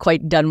are not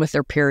quite done with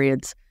their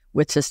periods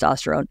with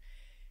testosterone.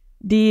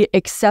 The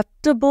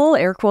acceptable,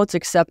 air quotes,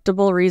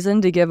 acceptable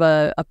reason to give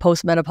a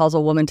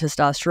postmenopausal woman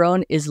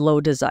testosterone is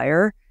low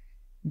desire.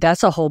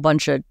 That's a whole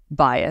bunch of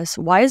bias.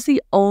 Why is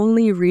the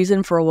only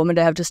reason for a woman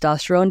to have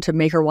testosterone to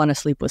make her want to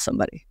sleep with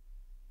somebody?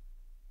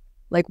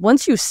 Like,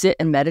 once you sit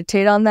and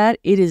meditate on that,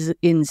 it is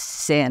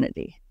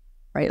insanity,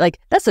 right? Like,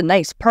 that's a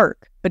nice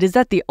perk, but is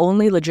that the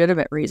only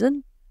legitimate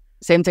reason?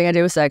 Same thing I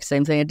do with sex,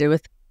 same thing I do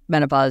with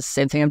menopause,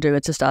 same thing I'm doing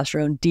with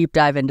testosterone. Deep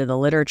dive into the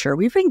literature.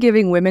 We've been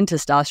giving women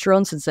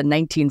testosterone since the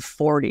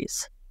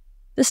 1940s.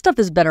 This stuff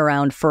has been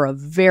around for a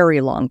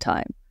very long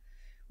time.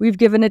 We've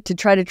given it to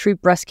try to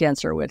treat breast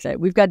cancer with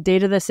it. We've got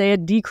data that say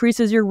it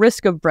decreases your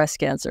risk of breast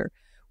cancer.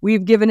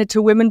 We've given it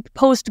to women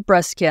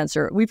post-breast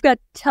cancer. We've got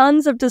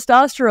tons of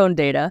testosterone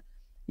data,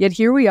 yet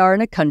here we are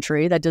in a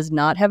country that does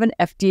not have an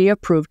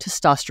FDA-approved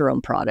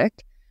testosterone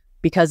product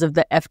because of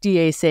the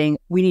FDA saying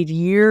we need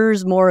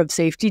years more of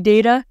safety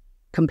data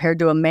compared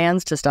to a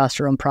man's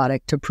testosterone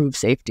product to prove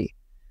safety.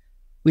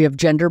 We have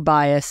gender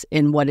bias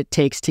in what it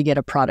takes to get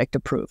a product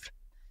approved.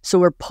 So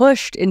we're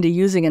pushed into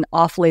using an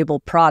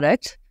off-label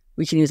product.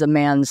 We can use a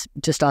man's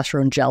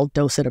testosterone gel,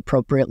 dose it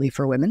appropriately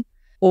for women,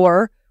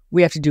 or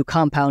we have to do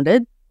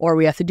compounded, or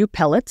we have to do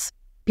pellets.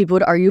 People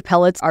would argue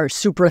pellets are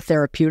super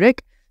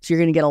therapeutic, so you're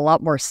going to get a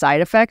lot more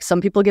side effects.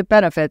 Some people get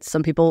benefits.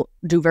 Some people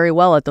do very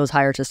well at those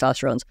higher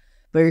testosterones,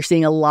 but you're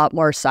seeing a lot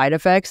more side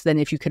effects than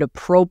if you could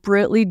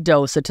appropriately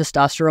dose a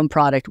testosterone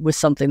product with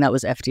something that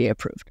was FDA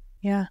approved.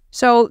 Yeah.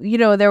 So,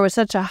 there was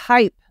such a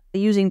hype.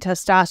 Using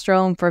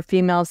testosterone for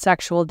female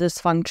sexual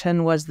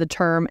dysfunction was the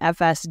term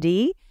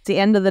FSD. It's the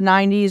end of the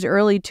 90s,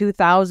 early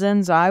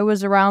 2000s. I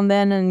was around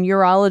then in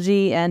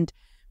urology, and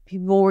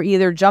people were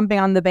either jumping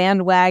on the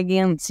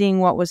bandwagon, seeing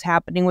what was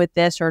happening with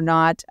this or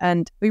not.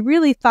 And we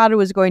really thought it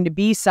was going to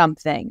be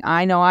something.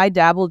 I know I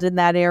dabbled in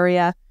that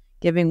area,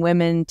 giving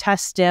women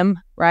Testim,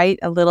 right?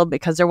 A little,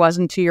 because there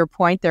wasn't, to your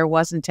point, there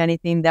wasn't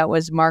anything that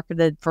was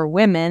marketed for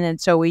women.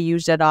 And so we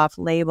used it off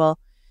label.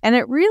 And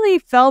it really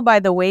fell by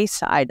the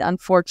wayside,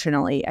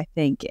 unfortunately, I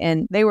think.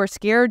 And they were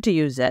scared to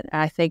use it.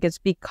 And I think it's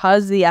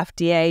because the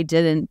FDA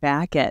didn't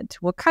back it.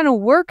 What kind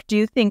of work do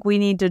you think we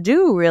need to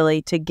do,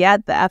 really, to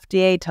get the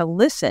FDA to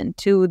listen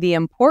to the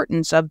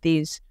importance of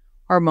these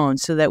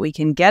hormones so that we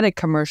can get a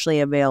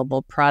commercially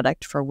available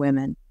product for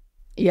women?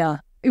 Yeah,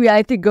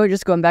 I think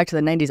going back to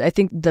the 90s, I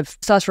think the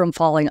testosterone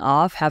falling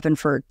off happened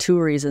for two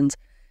reasons.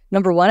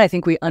 Number one, I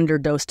think we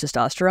underdosed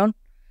testosterone.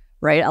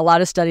 Right? A lot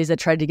of studies that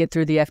tried to get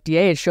through the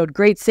FDA, it showed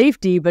great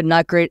safety, but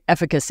not great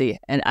efficacy.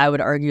 And I would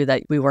argue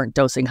that we weren't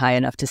dosing high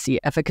enough to see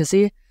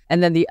efficacy.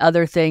 And then the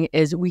other thing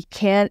is we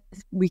can't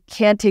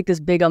take this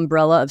big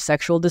umbrella of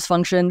sexual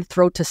dysfunction,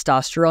 throw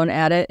testosterone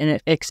at it,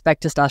 and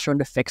expect testosterone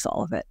to fix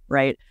all of it,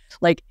 right?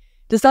 Like,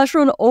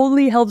 testosterone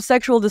only helps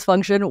sexual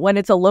dysfunction when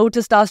it's a low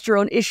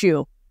testosterone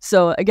issue.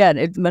 So again,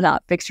 it will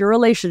not fix your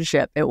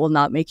relationship. It will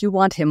not make you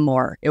want him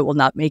more. It will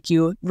not make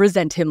you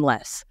resent him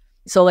less.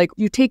 So like,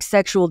 you take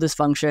sexual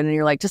dysfunction and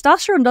you're like,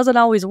 testosterone doesn't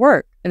always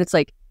work. And it's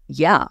like,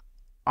 yeah,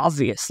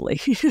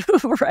 obviously,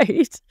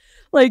 right?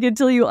 Like,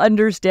 until you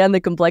understand the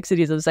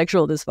complexities of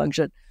sexual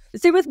dysfunction.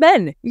 Same with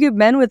men. You give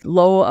men with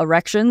low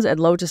erections and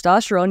low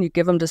testosterone, you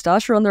give them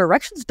testosterone, their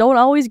erections don't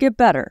always get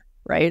better,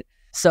 right?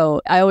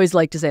 So I always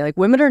like to say, like,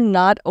 women are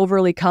not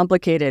overly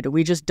complicated.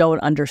 We just don't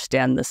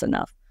understand this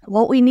enough.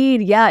 What we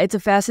need, it's a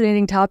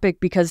fascinating topic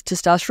because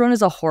testosterone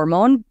is a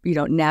hormone,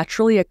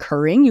 naturally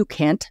occurring. You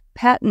can't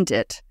patent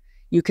it.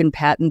 You can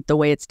patent the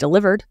way it's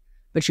delivered,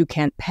 but you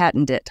can't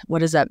patent it. What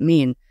does that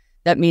mean?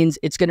 That means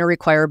it's going to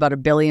require about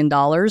 $1 billion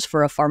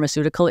for a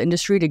pharmaceutical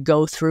industry to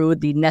go through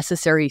the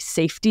necessary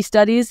safety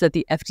studies that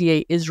the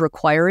FDA is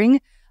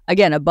requiring,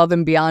 again, above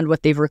and beyond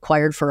what they've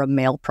required for a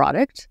male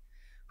product.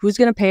 Who's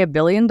going to pay $1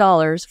 billion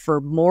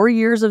for more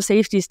years of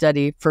safety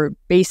study for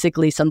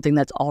basically something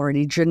that's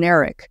already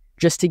generic,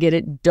 just to get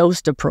it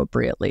dosed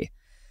appropriately?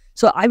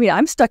 So,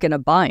 I'm stuck in a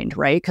bind,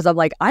 right? Because I'm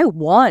like, I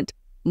want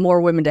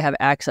more women to have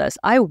access.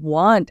 I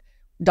want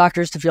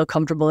doctors to feel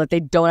comfortable that they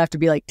don't have to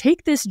be like,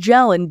 take this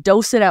gel and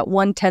dose it at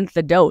 1/10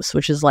 the dose,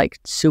 which is like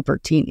super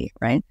teeny,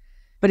 right?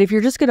 But if you're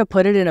just going to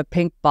put it in a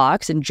pink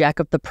box and jack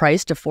up the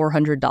price to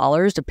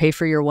 $400 to pay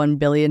for your $1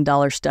 billion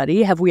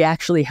study, have we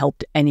actually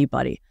helped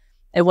anybody?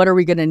 And what are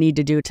we going to need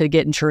to do to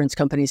get insurance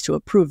companies to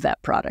approve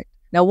that product?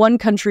 Now, one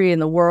country in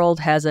the world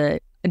has a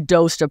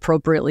dosed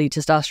appropriately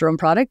testosterone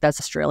product. That's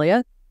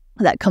Australia.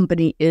 That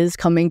company is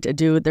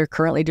they're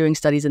currently doing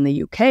studies in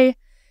the UK.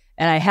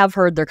 And I have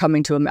heard they're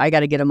coming to, I got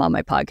to get them on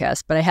my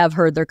podcast, but I have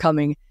heard they're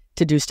coming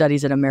to do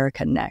studies in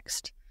America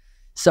next.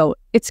 So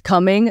it's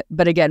coming.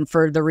 But again,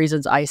 for the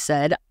reasons I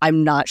said,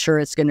 I'm not sure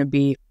it's going to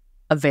be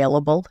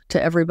available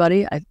to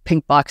everybody.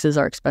 Pink boxes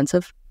are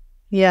expensive.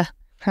 Yeah,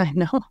 I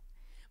know.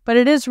 But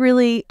it is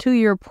really, to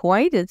your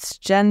point, it's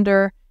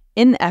gender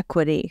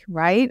inequity,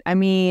 right?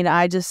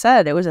 I just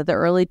said it was at the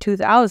early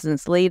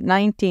 2000s, late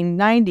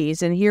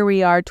 1990s, and here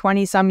we are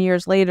 20-some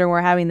years later, and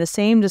we're having the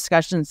same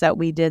discussions that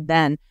we did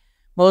then,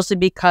 mostly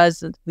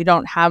because we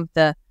don't have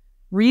the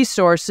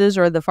resources,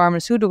 or the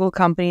pharmaceutical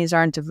companies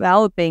aren't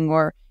developing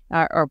or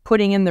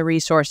putting in the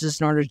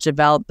resources in order to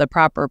develop the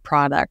proper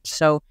product.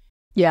 So,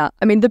 yeah,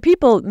 the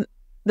people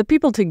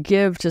to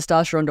give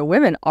testosterone to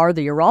women are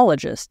the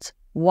urologists.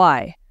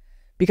 Why?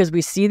 Because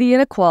we see the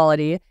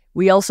inequality.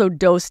 We also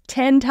dose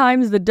 10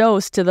 times the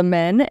dose to the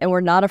men, and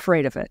we're not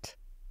afraid of it.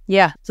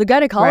 Yeah. So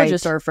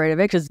gynecologists are afraid of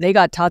it because they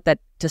got taught that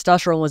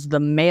testosterone was the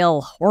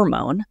male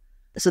hormone.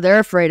 So they're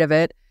afraid of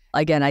it.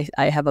 Again,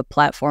 I have a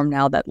platform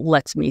now that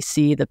lets me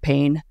see the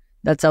pain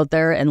that's out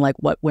there and like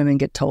what women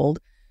get told.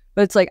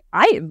 But it's like,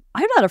 I'm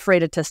not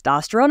afraid of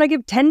testosterone. I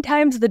give 10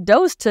 times the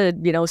dose to,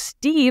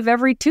 Steve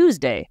every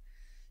Tuesday.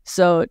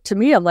 So to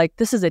me, I'm like,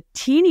 this is a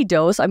teeny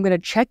dose. I'm going to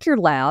check your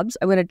labs.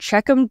 I'm going to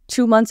check them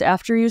 2 months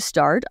after you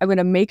start. I'm going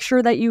to make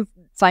sure that you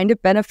find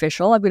it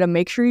beneficial. I'm going to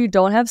make sure you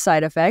don't have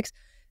side effects.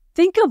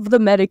 Think of the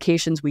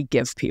medications we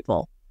give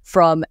people,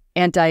 from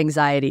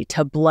anti-anxiety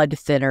to blood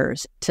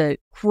thinners to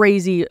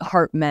crazy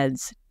heart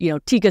meds,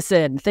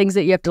 Ticacin, things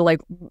that you have to like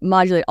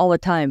modulate all the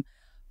time,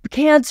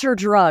 cancer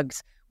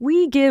drugs.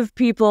 We give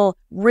people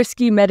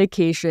risky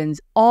medications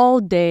all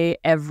day,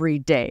 every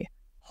day.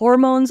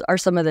 Hormones are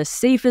some of the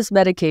safest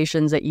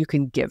medications that you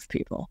can give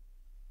people.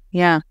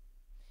 Yeah.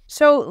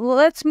 So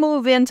let's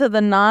move into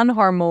the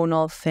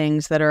non-hormonal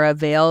things that are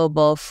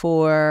available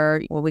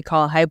for what we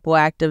call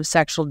hypoactive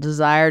sexual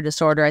desire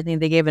disorder. I think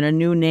they gave it a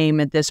new name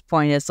at this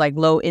point. It's like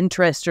low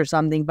interest or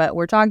something, but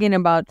we're talking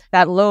about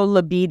that low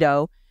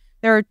libido.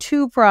 There are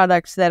 2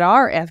 products that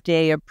are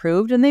FDA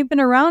approved, and they've been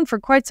around for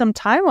quite some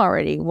time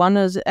already. One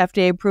was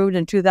FDA approved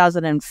in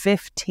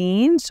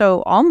 2015,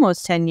 so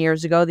almost 10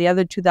 years ago. The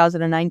other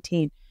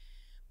 2019.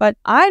 But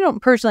I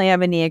don't personally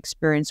have any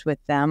experience with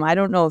them. I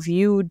don't know if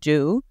you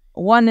do.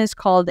 One is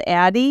called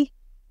Addy,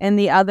 and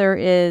the other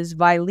is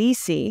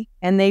Vyleesi,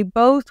 and they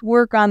both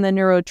work on the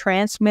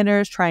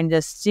neurotransmitters, trying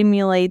to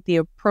stimulate the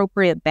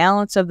appropriate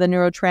balance of the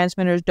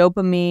neurotransmitters,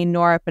 dopamine,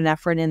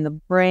 norepinephrine in the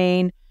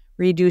brain,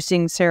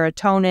 reducing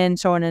serotonin,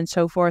 so on and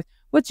so forth.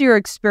 What's your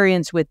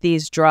experience with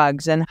these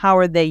drugs, and how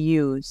are they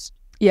used?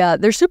 Yeah,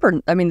 they're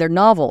they're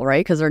novel,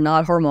 right? Because they're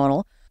not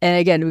hormonal. And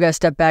again, we got to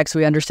step back so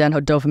we understand how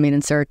dopamine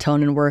and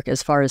serotonin work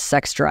as far as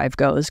sex drive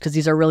goes, because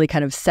these are really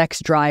kind of sex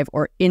drive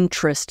or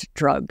interest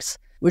drugs,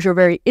 which are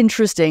very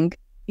interesting.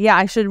 Yeah,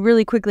 I should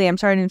really quickly, I'm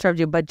sorry to interrupt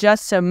you, but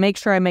just to make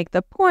sure I make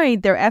the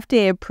point, they're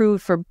FDA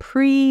approved for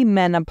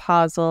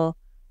premenopausal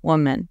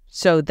women.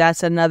 So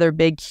that's another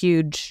big,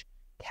 huge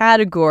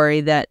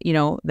category that,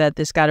 that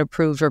this got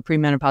approved for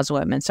premenopausal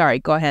women. Sorry,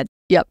 go ahead.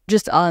 Yep.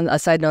 Just on a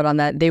side note on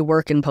that, they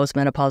work in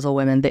postmenopausal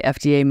women. The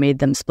FDA made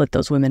them split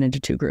those women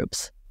into 2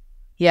 groups.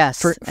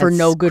 Yes, for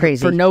no good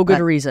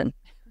reason.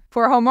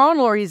 For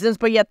hormonal reasons,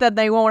 but yet then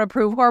they won't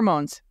approve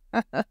hormones.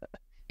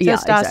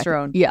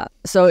 Testosterone. Exactly. Yeah.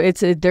 So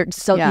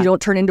you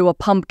don't turn into a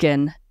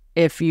pumpkin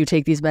if you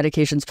take these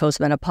medications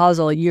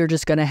postmenopausal. You're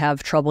just going to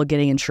have trouble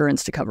getting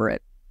insurance to cover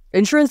it.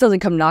 Insurance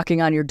doesn't come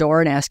knocking on your door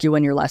and ask you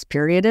when your last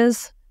period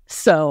is.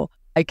 So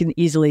I can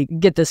easily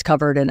get this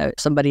covered in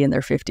somebody in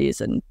their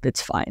 50s and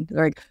it's fine.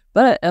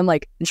 But I'm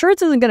like,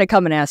 insurance isn't going to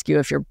come and ask you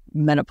if you're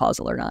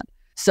menopausal or not.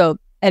 So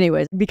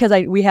Anyways, because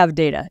we have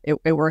data,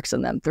 it works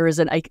in them. There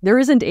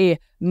isn't a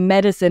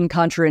medicine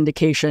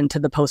contraindication to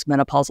the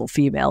postmenopausal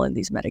female in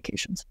these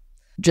medications,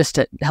 just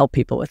to help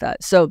people with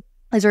that. So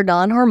these are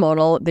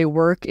non-hormonal. They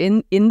work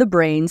in the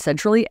brain,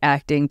 centrally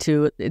acting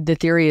to, the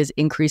theory is,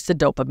 increase the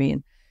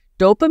dopamine.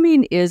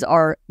 Dopamine is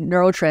our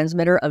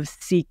neurotransmitter of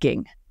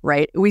seeking,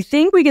 right? We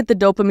think we get the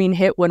dopamine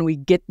hit when we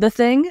get the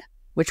thing,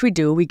 which we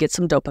do. We get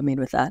some dopamine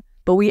with that.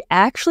 But we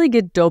actually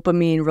get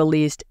dopamine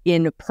released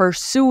in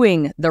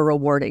pursuing the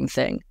rewarding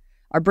thing.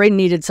 Our brain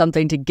needed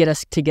something to get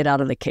us to get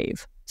out of the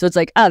cave. So it's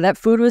like, that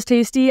food was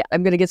tasty.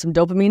 I'm going to get some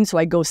dopamine, so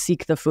I go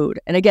seek the food.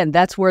 And again,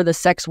 that's where the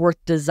sex worth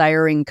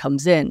desiring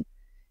comes in.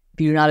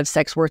 If you do not have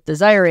sex worth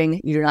desiring,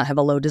 you do not have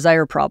a low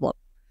desire problem.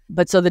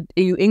 But so that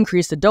you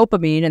increase the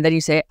dopamine, and then you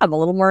say, I'm a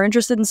little more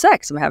interested in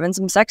sex. I'm having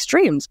some sex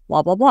dreams,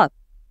 blah, blah, blah.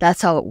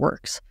 That's how it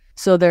works.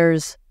 So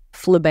there's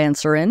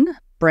flibanserin,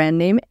 brand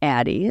name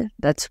Addyi,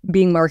 that's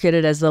being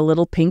marketed as the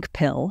little pink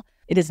pill.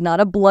 It is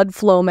not a blood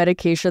flow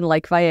medication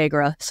like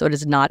Viagra, so it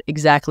is not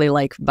exactly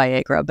like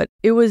Viagra, but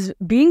it was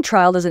being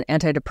trialed as an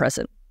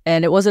antidepressant,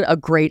 and it wasn't a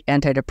great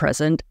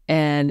antidepressant,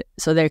 and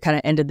so they kind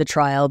of ended the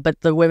trial. But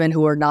the women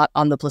who were not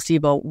on the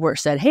placebo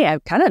said, hey, I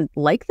kind of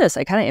like this.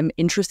 I kind of am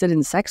interested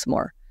in sex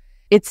more.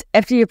 It's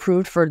FDA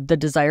approved for the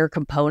desire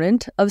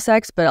component of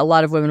sex, but a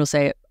lot of women will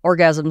say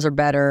orgasms are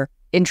better.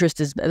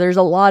 There's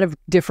a lot of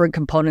different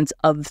components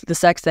of the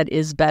sex that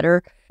is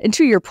better. And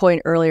to your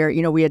point earlier,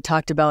 we had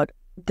talked about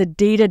the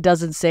data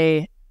doesn't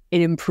say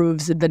it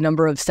improves the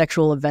number of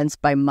sexual events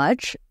by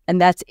much. And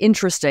that's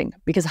interesting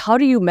because how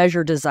do you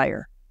measure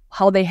desire?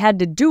 How they had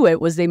to do it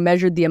was they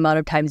measured the amount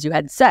of times you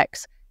had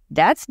sex.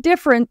 That's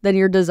different than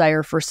your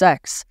desire for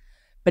sex.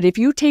 But if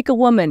you take a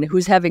woman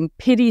who's having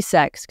pity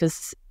sex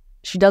because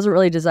she doesn't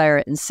really desire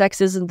it and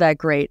sex isn't that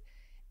great,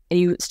 and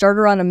you start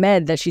her on a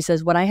med that she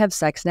says, when I have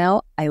sex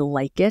now, I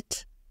like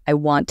it, I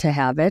want to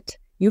have it,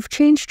 you've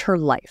changed her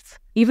life.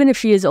 Even if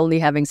she is only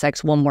having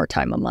sex one more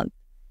time a month,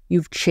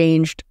 you've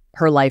changed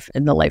her life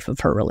and the life of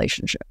her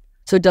relationship.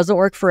 So it doesn't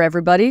work for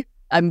everybody.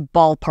 I'm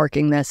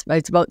ballparking this.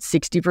 It's about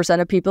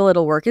 60% of people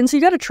it'll work in. So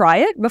you got to try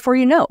it before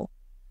you know.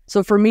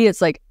 So for me, it's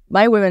like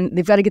my women,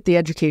 they've got to get the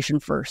education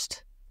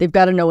first. They've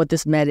got to know what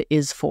this med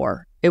is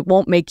for. It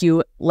won't make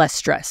you less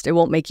stressed. It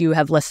won't make you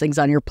have less things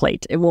on your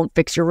plate. It won't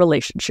fix your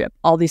relationship,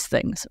 all these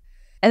things.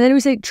 And then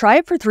we say, try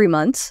it for 3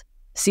 months,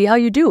 see how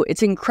you do.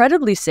 It's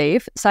incredibly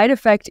safe. Side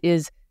effect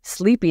is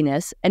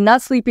sleepiness, and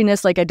not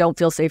sleepiness like I don't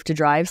feel safe to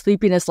drive,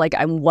 sleepiness like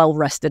I'm well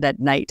rested at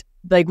night.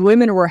 Like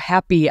women were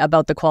happy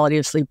about the quality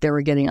of sleep they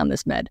were getting on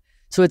this med.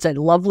 So it's a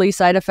lovely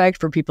side effect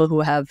for people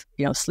who have,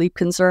 sleep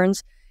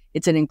concerns.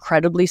 It's an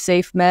incredibly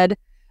safe med.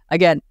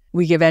 Again,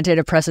 we give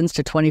antidepressants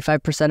to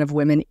 25% of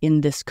women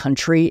in this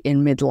country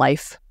in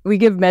midlife. We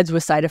give meds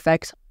with side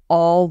effects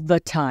all the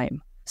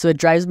time. So it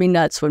drives me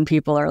nuts when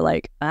people are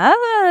like,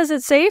 is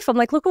it safe? I'm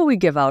like, look what we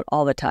give out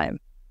all the time.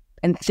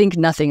 And think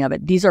nothing of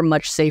it. These are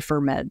much safer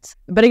meds.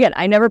 But again,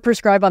 I never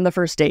prescribe on the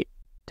first date.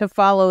 To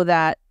follow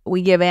that,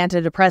 we give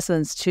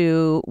antidepressants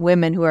to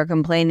women who are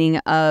complaining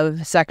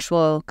of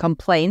sexual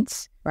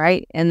complaints,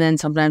 right? And then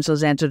sometimes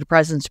those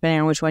antidepressants,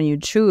 depending on which one you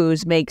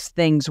choose, makes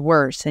things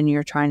worse and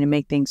you're trying to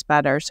make things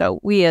better. So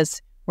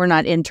we're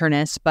not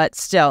internists, but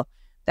still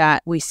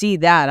that we see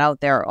that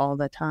out there all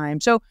the time.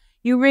 So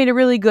you made a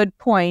really good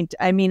point.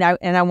 I mean,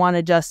 I want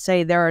to just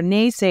say there are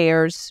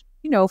naysayers,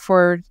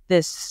 for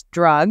this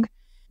drug,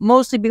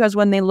 mostly because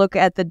when they look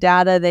at the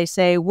data, they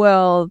say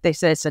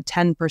it's a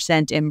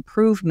 10%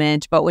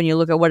 improvement. But when you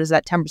look at what does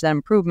that 10%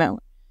 improvement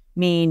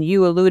mean,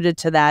 you alluded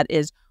to that,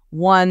 is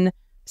one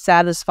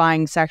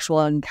satisfying sexual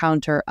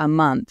encounter a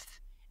month.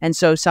 And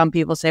so some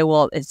people say,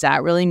 well, does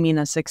that really mean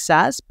a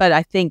success? But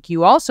I think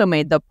you also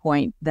made the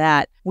point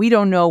that we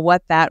don't know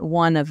what that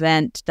one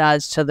event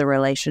does to the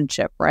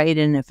relationship, right?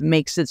 And if it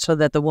makes it so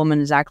that the woman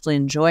is actually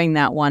enjoying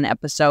that one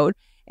episode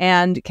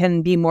and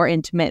can be more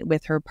intimate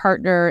with her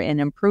partner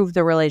and improve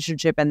the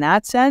relationship in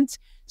that sense.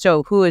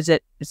 So who is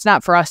it? It's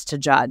not for us to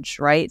judge,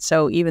 right?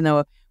 So even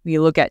though we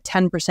look at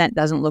 10%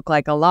 doesn't look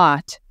like a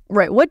lot.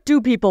 Right. What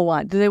do people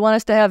want? Do they want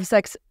us to have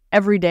sex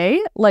every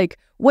day? Like,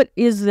 what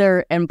is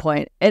their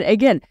endpoint? And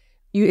again,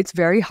 it's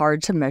very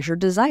hard to measure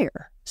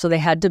desire. So they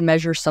had to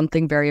measure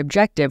something very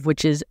objective,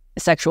 which is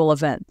sexual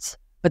events,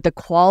 but the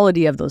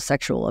quality of those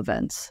sexual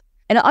events.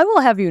 And I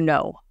will have you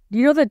know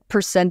the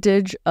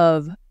percentage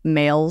of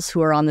males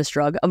who are on this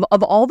drug,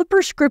 of all the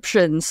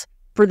prescriptions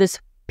for this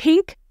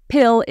pink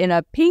pill in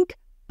a pink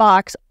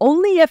box,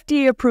 only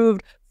FDA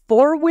approved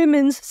for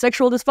women's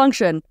sexual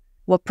dysfunction,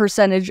 what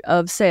percentage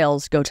of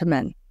sales go to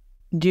men?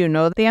 Do you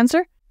know the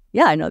answer?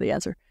 Yeah, I know the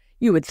answer.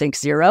 You would think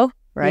 0,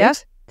 right? Yeah.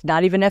 It's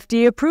not even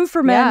FDA approved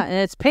for men. Yeah, and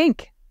it's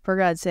pink, for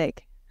God's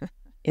sake.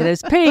 It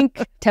is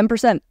pink,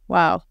 10%.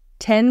 Wow.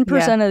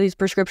 10% of these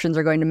prescriptions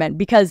are going to men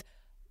because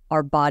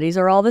our bodies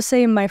are all the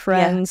same, my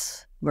friends.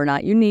 Yeah. We're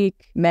not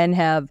unique.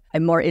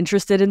 I'm more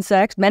interested in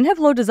sex. Men have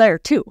low desire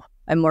too.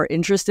 I'm more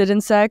interested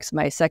in sex.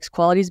 My sex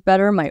quality is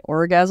better. My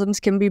orgasms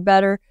can be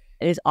better.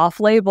 It is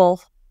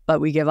off-label,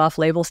 but we give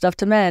off-label stuff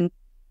to men.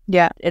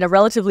 Yeah. In a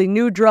relatively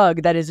new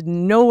drug that is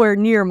nowhere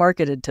near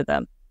marketed to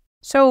them.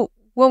 So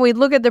when we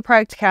look at the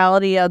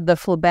practicality of the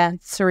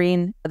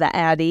flubanserine, the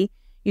Addy,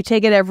 you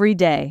take it every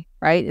day,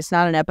 right? It's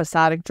not an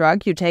episodic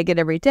drug. You take it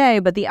every day.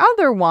 But the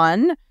other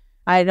one,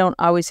 I don't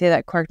always say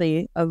that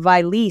correctly,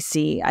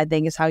 Vyleesi, I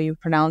think is how you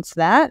pronounce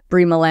that.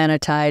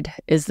 Bremelanotide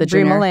is the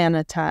generic.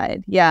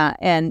 Bremelanotide, yeah.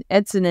 And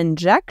it's an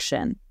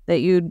injection that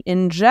you'd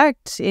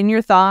inject in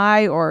your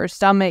thigh or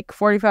stomach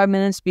 45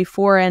 minutes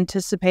before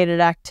anticipated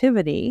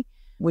activity,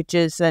 which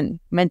is then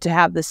meant to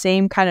have the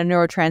same kind of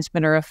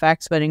neurotransmitter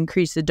effects, but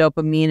increase the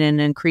dopamine and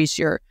increase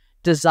your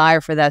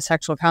desire for that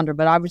sexual encounter.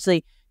 But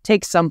obviously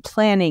takes some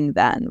planning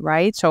then,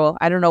 right? So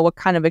I don't know what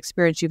kind of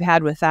experience you've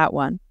had with that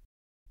one.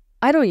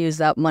 I don't use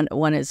that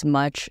one as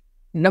much.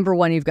 Number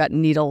one, you've got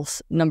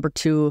needles. Number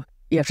two,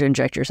 you have to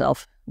inject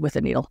yourself with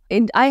a needle.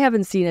 And I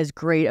haven't seen as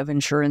great of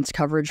insurance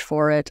coverage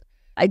for it.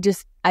 I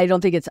don't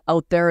think it's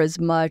out there as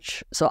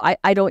much. So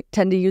I don't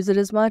tend to use it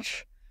as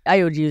much. I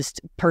use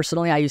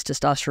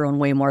testosterone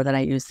way more than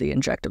I use the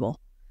injectable,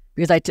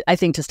 because I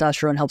think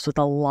testosterone helps with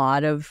a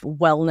lot of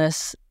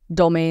wellness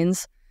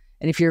domains.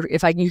 And if you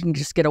can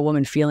just get a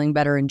woman feeling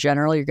better in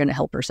general, you're going to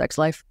help her sex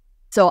life.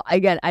 So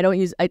again, I don't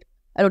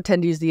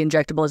tend to use the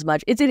injectable as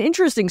much. It's an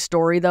interesting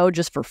story though,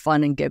 just for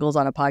fun and giggles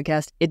on a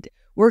podcast. It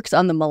works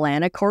on the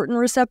melanocortin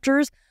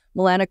receptors.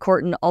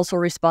 Melanocortin also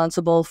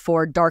responsible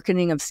for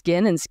darkening of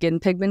skin and skin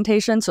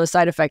pigmentation. So a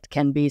side effect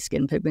can be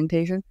skin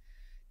pigmentation.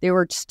 They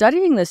were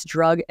studying this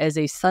drug as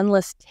a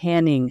sunless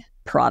tanning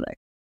product.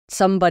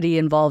 Somebody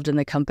involved in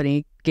the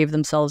company gave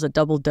themselves a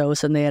double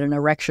dose and they had an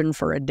erection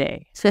for a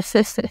day.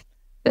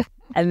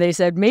 And they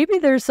said, maybe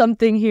there's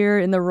something here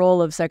in the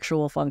role of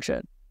sexual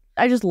function.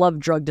 I just love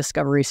drug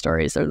discovery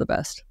stories. They're the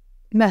best.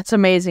 That's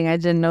amazing. I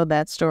didn't know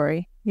that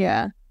story.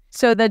 Yeah.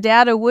 So the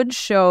data would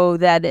show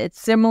that it's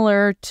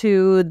similar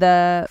to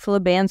the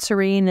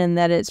flubanserine and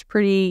that it's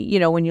pretty,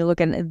 when you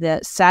look at the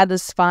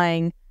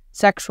satisfying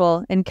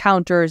sexual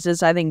encounters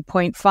is, I think,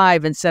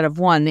 0.5 instead of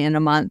 1 in a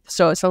month.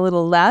 So it's a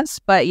little less.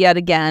 But yet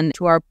again,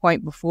 to our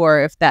point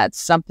before, if that's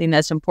something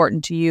that's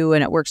important to you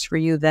and it works for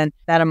you, then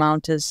that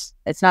amount it's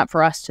not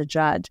for us to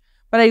judge.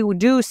 But I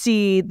do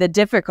see the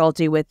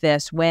difficulty with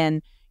this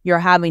when you're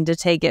having to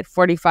take it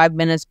 45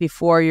 minutes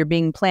before you're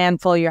being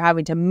planful, you're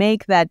having to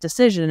make that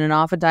decision. And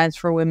oftentimes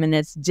for women,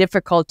 it's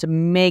difficult to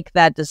make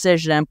that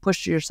decision and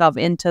push yourself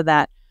into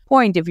that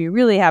point if you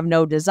really have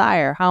no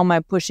desire. How am I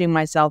pushing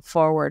myself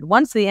forward?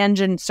 Once the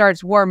engine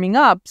starts warming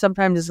up,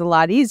 sometimes it's a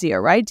lot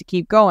easier, right, to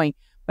keep going.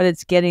 But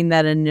it's getting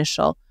that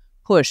initial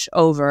push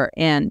over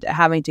and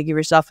having to give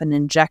yourself an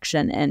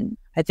injection, and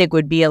I think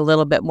would be a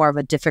little bit more of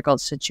a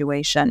difficult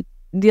situation.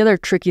 The other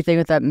tricky thing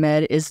with that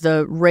med is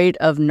the rate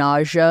of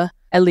nausea.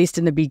 At least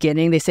in the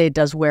beginning, they say it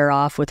does wear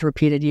off with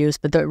repeated use,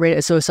 but the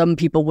rate, so some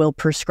people will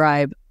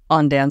prescribe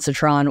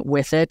ondansetron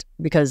with it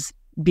because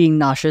being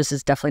nauseous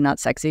is definitely not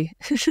sexy.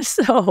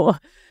 So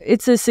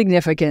it's a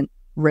significant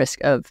risk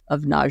of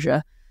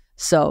nausea.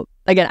 So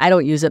again, I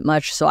don't use it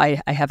much, so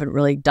I haven't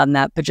really done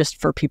that, but just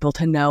for people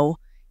to know,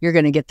 you're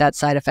going to get that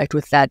side effect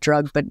with that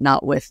drug, but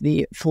not with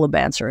the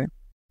flubanserine.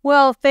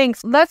 Well,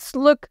 thanks. Let's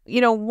look,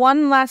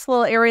 one last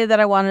little area that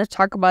I wanted to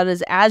talk about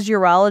is as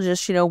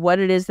urologists, what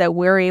it is that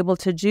we're able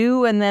to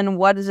do, and then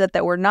what is it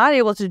that we're not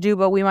able to do,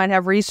 but we might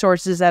have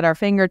resources at our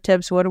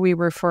fingertips. What do we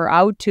refer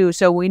out to?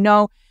 So we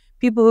know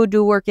people who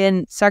do work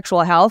in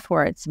sexual health,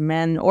 where it's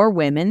men or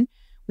women,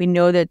 we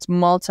know that it's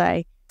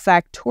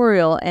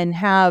multifactorial and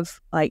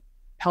have like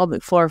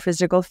pelvic floor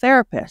physical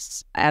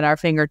therapists at our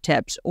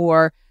fingertips,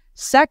 or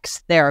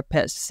sex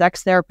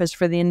therapists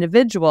for the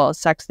individual,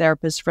 sex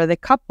therapists for the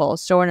couple,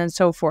 so on and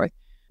so forth.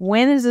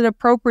 When is it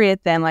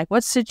appropriate then? Like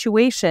what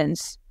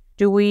situations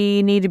do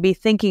we need to be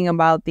thinking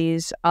about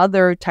these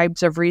other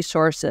types of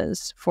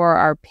resources for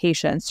our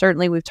patients?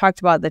 Certainly we've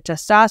talked about the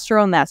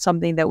testosterone. That's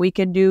something that we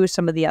can do.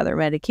 Some of the other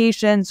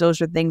medications,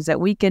 those are things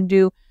that we can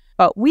do.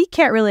 But we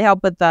can't really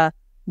help with the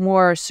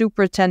more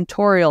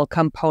supratentorial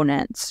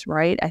components,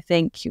 right? I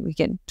think we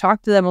can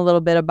talk to them a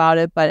little bit about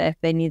it, but if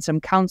they need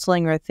some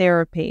counseling or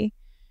therapy,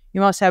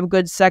 you must have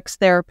good sex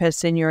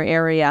therapists in your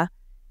area.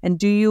 And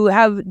do you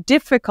have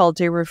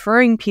difficulty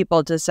referring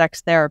people to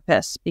sex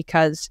therapists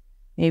because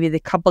maybe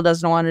the couple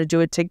doesn't want to do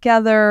it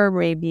together?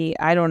 Maybe,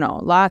 I don't know,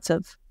 lots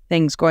of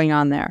things going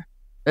on there.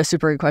 A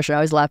super good question. I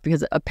always laugh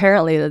because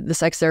apparently the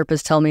sex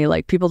therapists tell me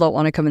like people don't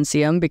want to come and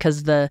see them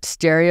because the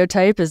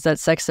stereotype is that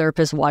sex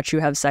therapists watch you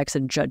have sex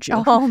and judge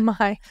you. Oh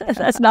my.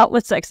 That's not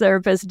what sex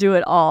therapists do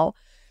at all.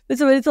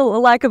 It's a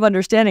lack of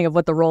understanding of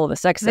what the role of a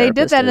sex therapist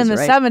is. They did that in the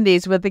right?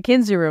 70s with the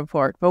Kinsey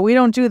report, but we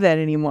don't do that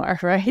anymore,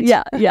 right?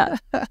 Yeah,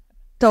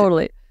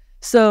 totally.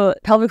 So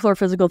pelvic floor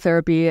physical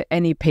therapy,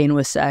 any pain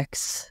with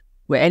sex,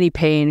 where any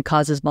pain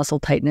causes muscle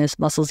tightness,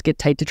 muscles get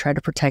tight to try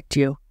to protect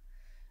you.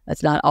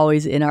 That's not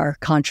always in our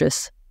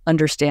conscious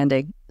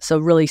understanding. So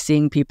really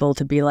seeing people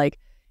to be like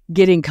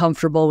getting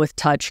comfortable with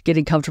touch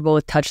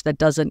that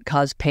doesn't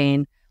cause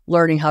pain,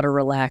 learning how to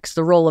relax,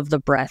 the role of the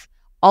breath,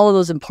 all of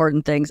those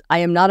important things. I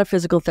am not a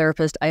physical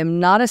therapist. I am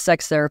not a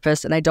sex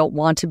therapist, and I don't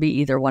want to be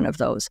either one of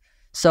those.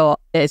 So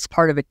it's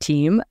part of a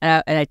team.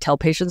 And I tell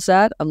patients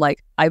that. I'm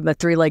like, I'm a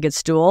three-legged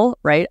stool,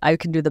 right? I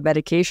can do the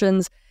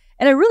medications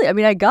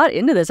And I got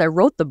into this. I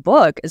wrote the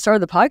book and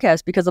started the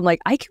podcast because I'm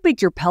like, I can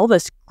make your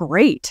pelvis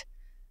great.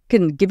 I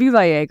can give you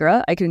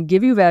Viagra. I can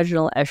give you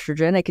vaginal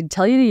estrogen. I can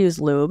tell you to use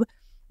lube.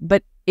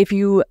 But if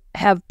you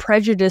have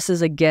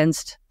prejudices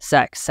against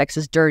sex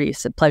is dirty,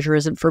 pleasure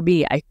isn't for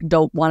me, I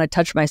don't want to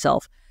touch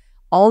myself,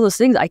 all those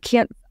things, I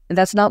can't,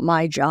 that's not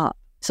my job.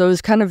 So it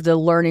was kind of the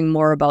learning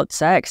more about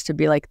sex to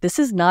be like, this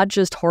is not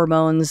just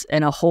hormones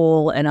and a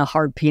hole and a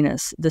hard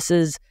penis. This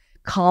is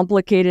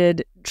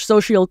complicated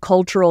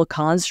socio-cultural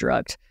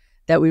construct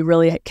that we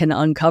really can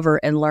uncover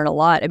and learn a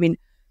lot. I mean,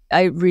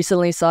 I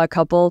recently saw a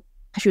couple,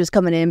 she was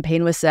coming in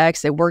pain with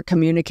sex. They weren't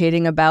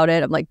communicating about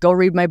it. I'm like, go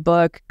read my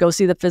book, go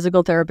see the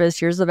physical therapist.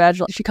 Here's the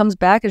vaginal. She comes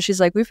back and she's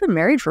like, we've been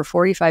married for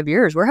 45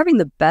 years. We're having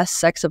the best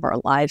sex of our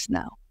lives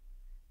now.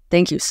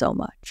 Thank you so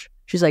much.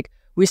 She's like,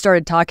 we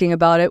started talking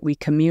about it. We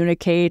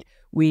communicate.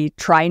 We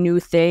try new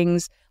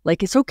things.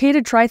 Like, it's okay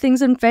to try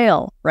things and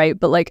fail, right?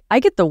 But like,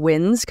 I get the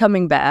wins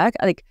coming back.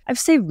 Like, I've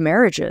saved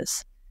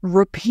marriages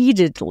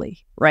repeatedly,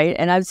 right?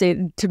 And I'd say,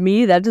 to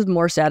me, that is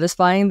more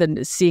satisfying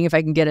than seeing if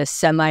I can get a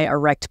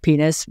semi-erect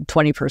penis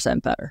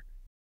 20% better.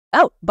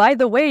 Oh, by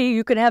the way,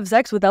 you can have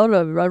sex without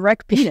an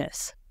erect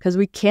penis because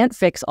we can't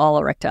fix all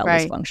erectile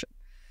dysfunction.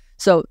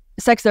 So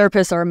sex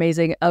therapists are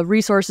amazing.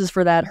 Resources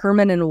for that,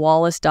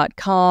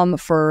 hermanandwallace.com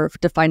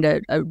to find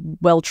a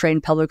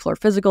well-trained pelvic floor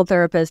physical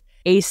therapist.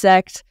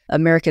 ASECT,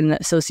 American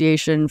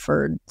Association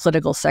for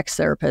Clinical Sex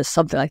Therapists,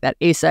 something like that,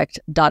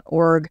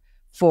 asect.org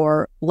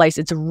for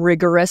license. It's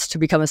rigorous to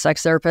become a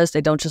sex therapist. They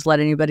don't just let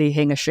anybody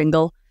hang a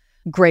shingle.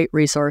 Great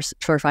resource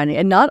for finding.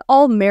 And not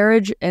all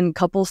marriage and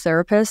couples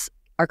therapists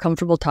are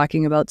comfortable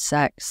talking about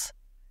sex,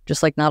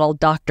 just like not all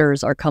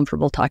doctors are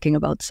comfortable talking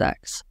about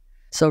sex.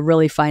 So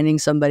really finding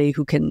somebody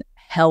who can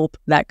help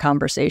that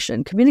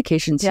conversation.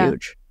 Communication's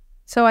huge.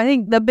 So I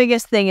think the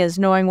biggest thing is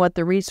knowing what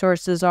the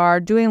resources are,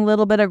 doing a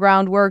little bit of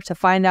groundwork to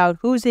find out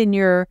who's in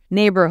your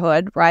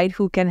neighborhood, right,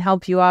 who can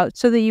help you out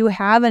so that you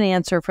have an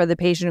answer for the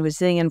patient who's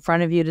sitting in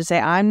front of you to say,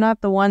 I'm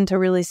not the one to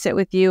really sit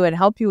with you and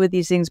help you with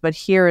these things, but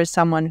here is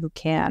someone who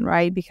can,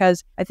 right?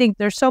 Because I think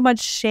there's so much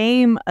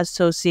shame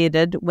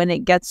associated when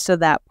it gets to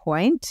that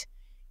point.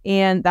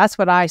 And that's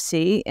what I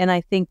see. And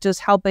I think just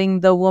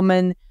helping the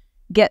woman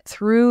get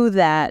through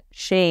that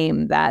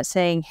shame, that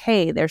saying,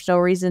 hey, there's no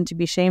reason to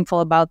be shameful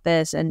about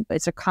this, and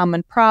it's a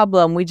common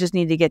problem. We just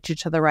need to get you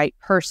to the right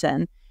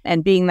person.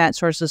 And being that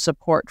source of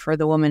support for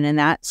the woman in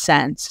that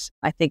sense,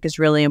 I think is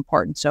really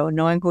important. So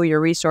knowing who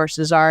your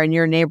resources are in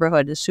your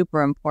neighborhood is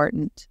super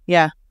important.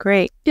 Yeah,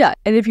 great. Yeah,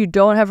 and if you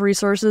don't have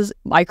resources,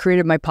 I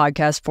created my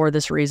podcast for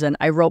this reason.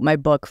 I wrote my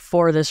book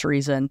for this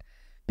reason,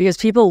 because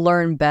people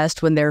learn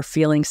best when they're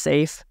feeling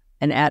safe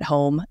and at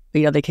home.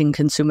 You know, they can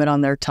consume it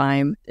on their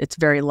time. It's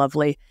very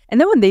lovely.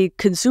 And then when they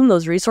consume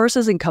those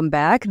resources and come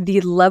back, the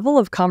level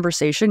of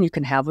conversation you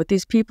can have with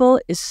these people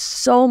is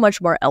so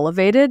much more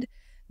elevated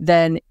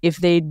than if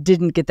they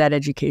didn't get that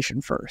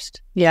education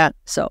first. Yeah.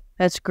 So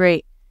that's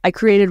great. I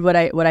created what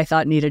I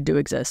thought needed to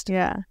exist.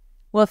 Yeah.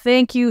 Well,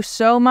 thank you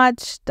so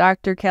much,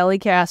 Dr. Kelly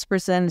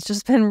Casperson. It's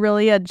just been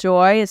really a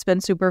joy. It's been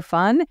super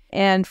fun.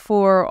 And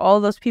for all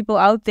those people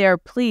out there,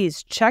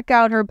 please check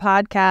out her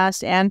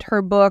podcast and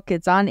her book.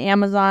 It's on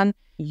Amazon.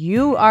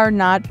 You Are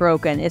Not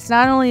Broken. It's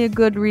not only a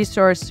good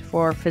resource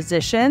for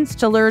physicians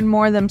to learn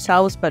more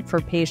themselves, but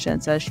for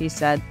patients, as she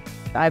said.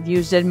 I've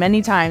used it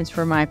many times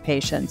for my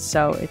patients,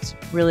 so it's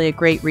really a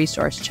great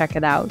resource. Check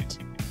it out.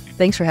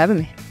 Thanks for having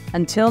me.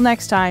 Until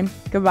next time,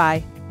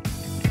 goodbye.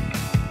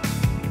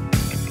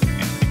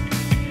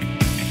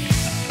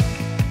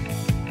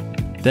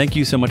 Thank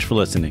you so much for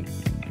listening.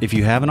 If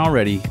you haven't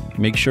already,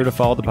 make sure to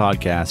follow the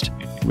podcast,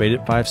 rate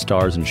it 5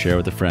 stars, and share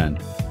with a friend.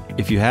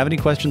 If you have any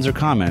questions or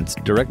comments,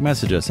 direct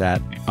message us at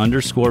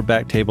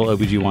 _BackTable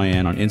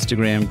OBGYN on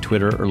Instagram,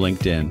 Twitter, or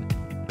LinkedIn.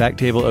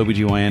 BackTable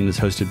OBGYN is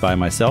hosted by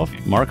myself,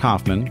 Mark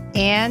Hoffman,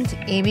 and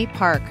Amy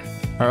Park.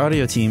 Our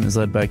audio team is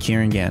led by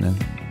Kieran Gannon,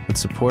 with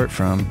support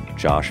from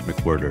Josh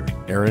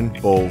McWhirter, Aaron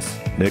Bowles,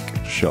 Nick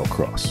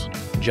Shellcross,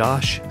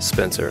 Josh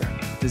Spencer.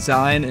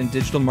 Design and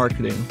digital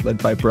marketing led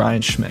by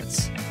Brian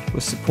Schmitz,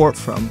 with support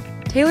from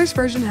Taylor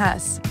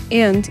Spurgeon-Hess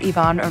and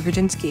Yvonne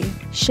Orgodzinsky.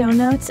 Show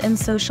notes and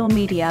social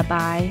media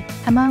by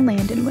Emma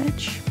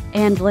Landenwich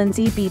and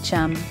Lindsay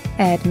Beecham.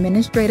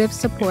 Administrative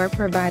support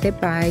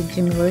provided by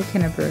Jamila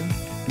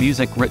Kennebrew.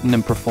 Music written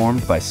and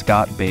performed by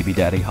Scott Baby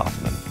Daddy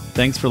Hoffman.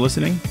 Thanks for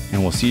listening,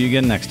 and we'll see you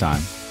again next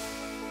time.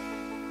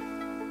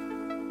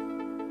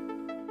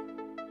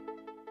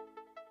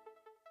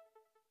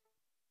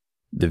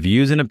 The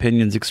views and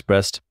opinions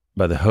expressed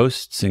by the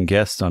hosts and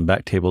guests on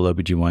BackTable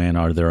OBGYN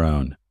are their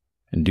own,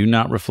 and do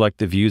not reflect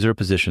the views or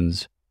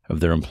positions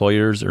of their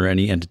employers or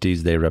any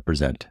entities they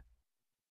represent.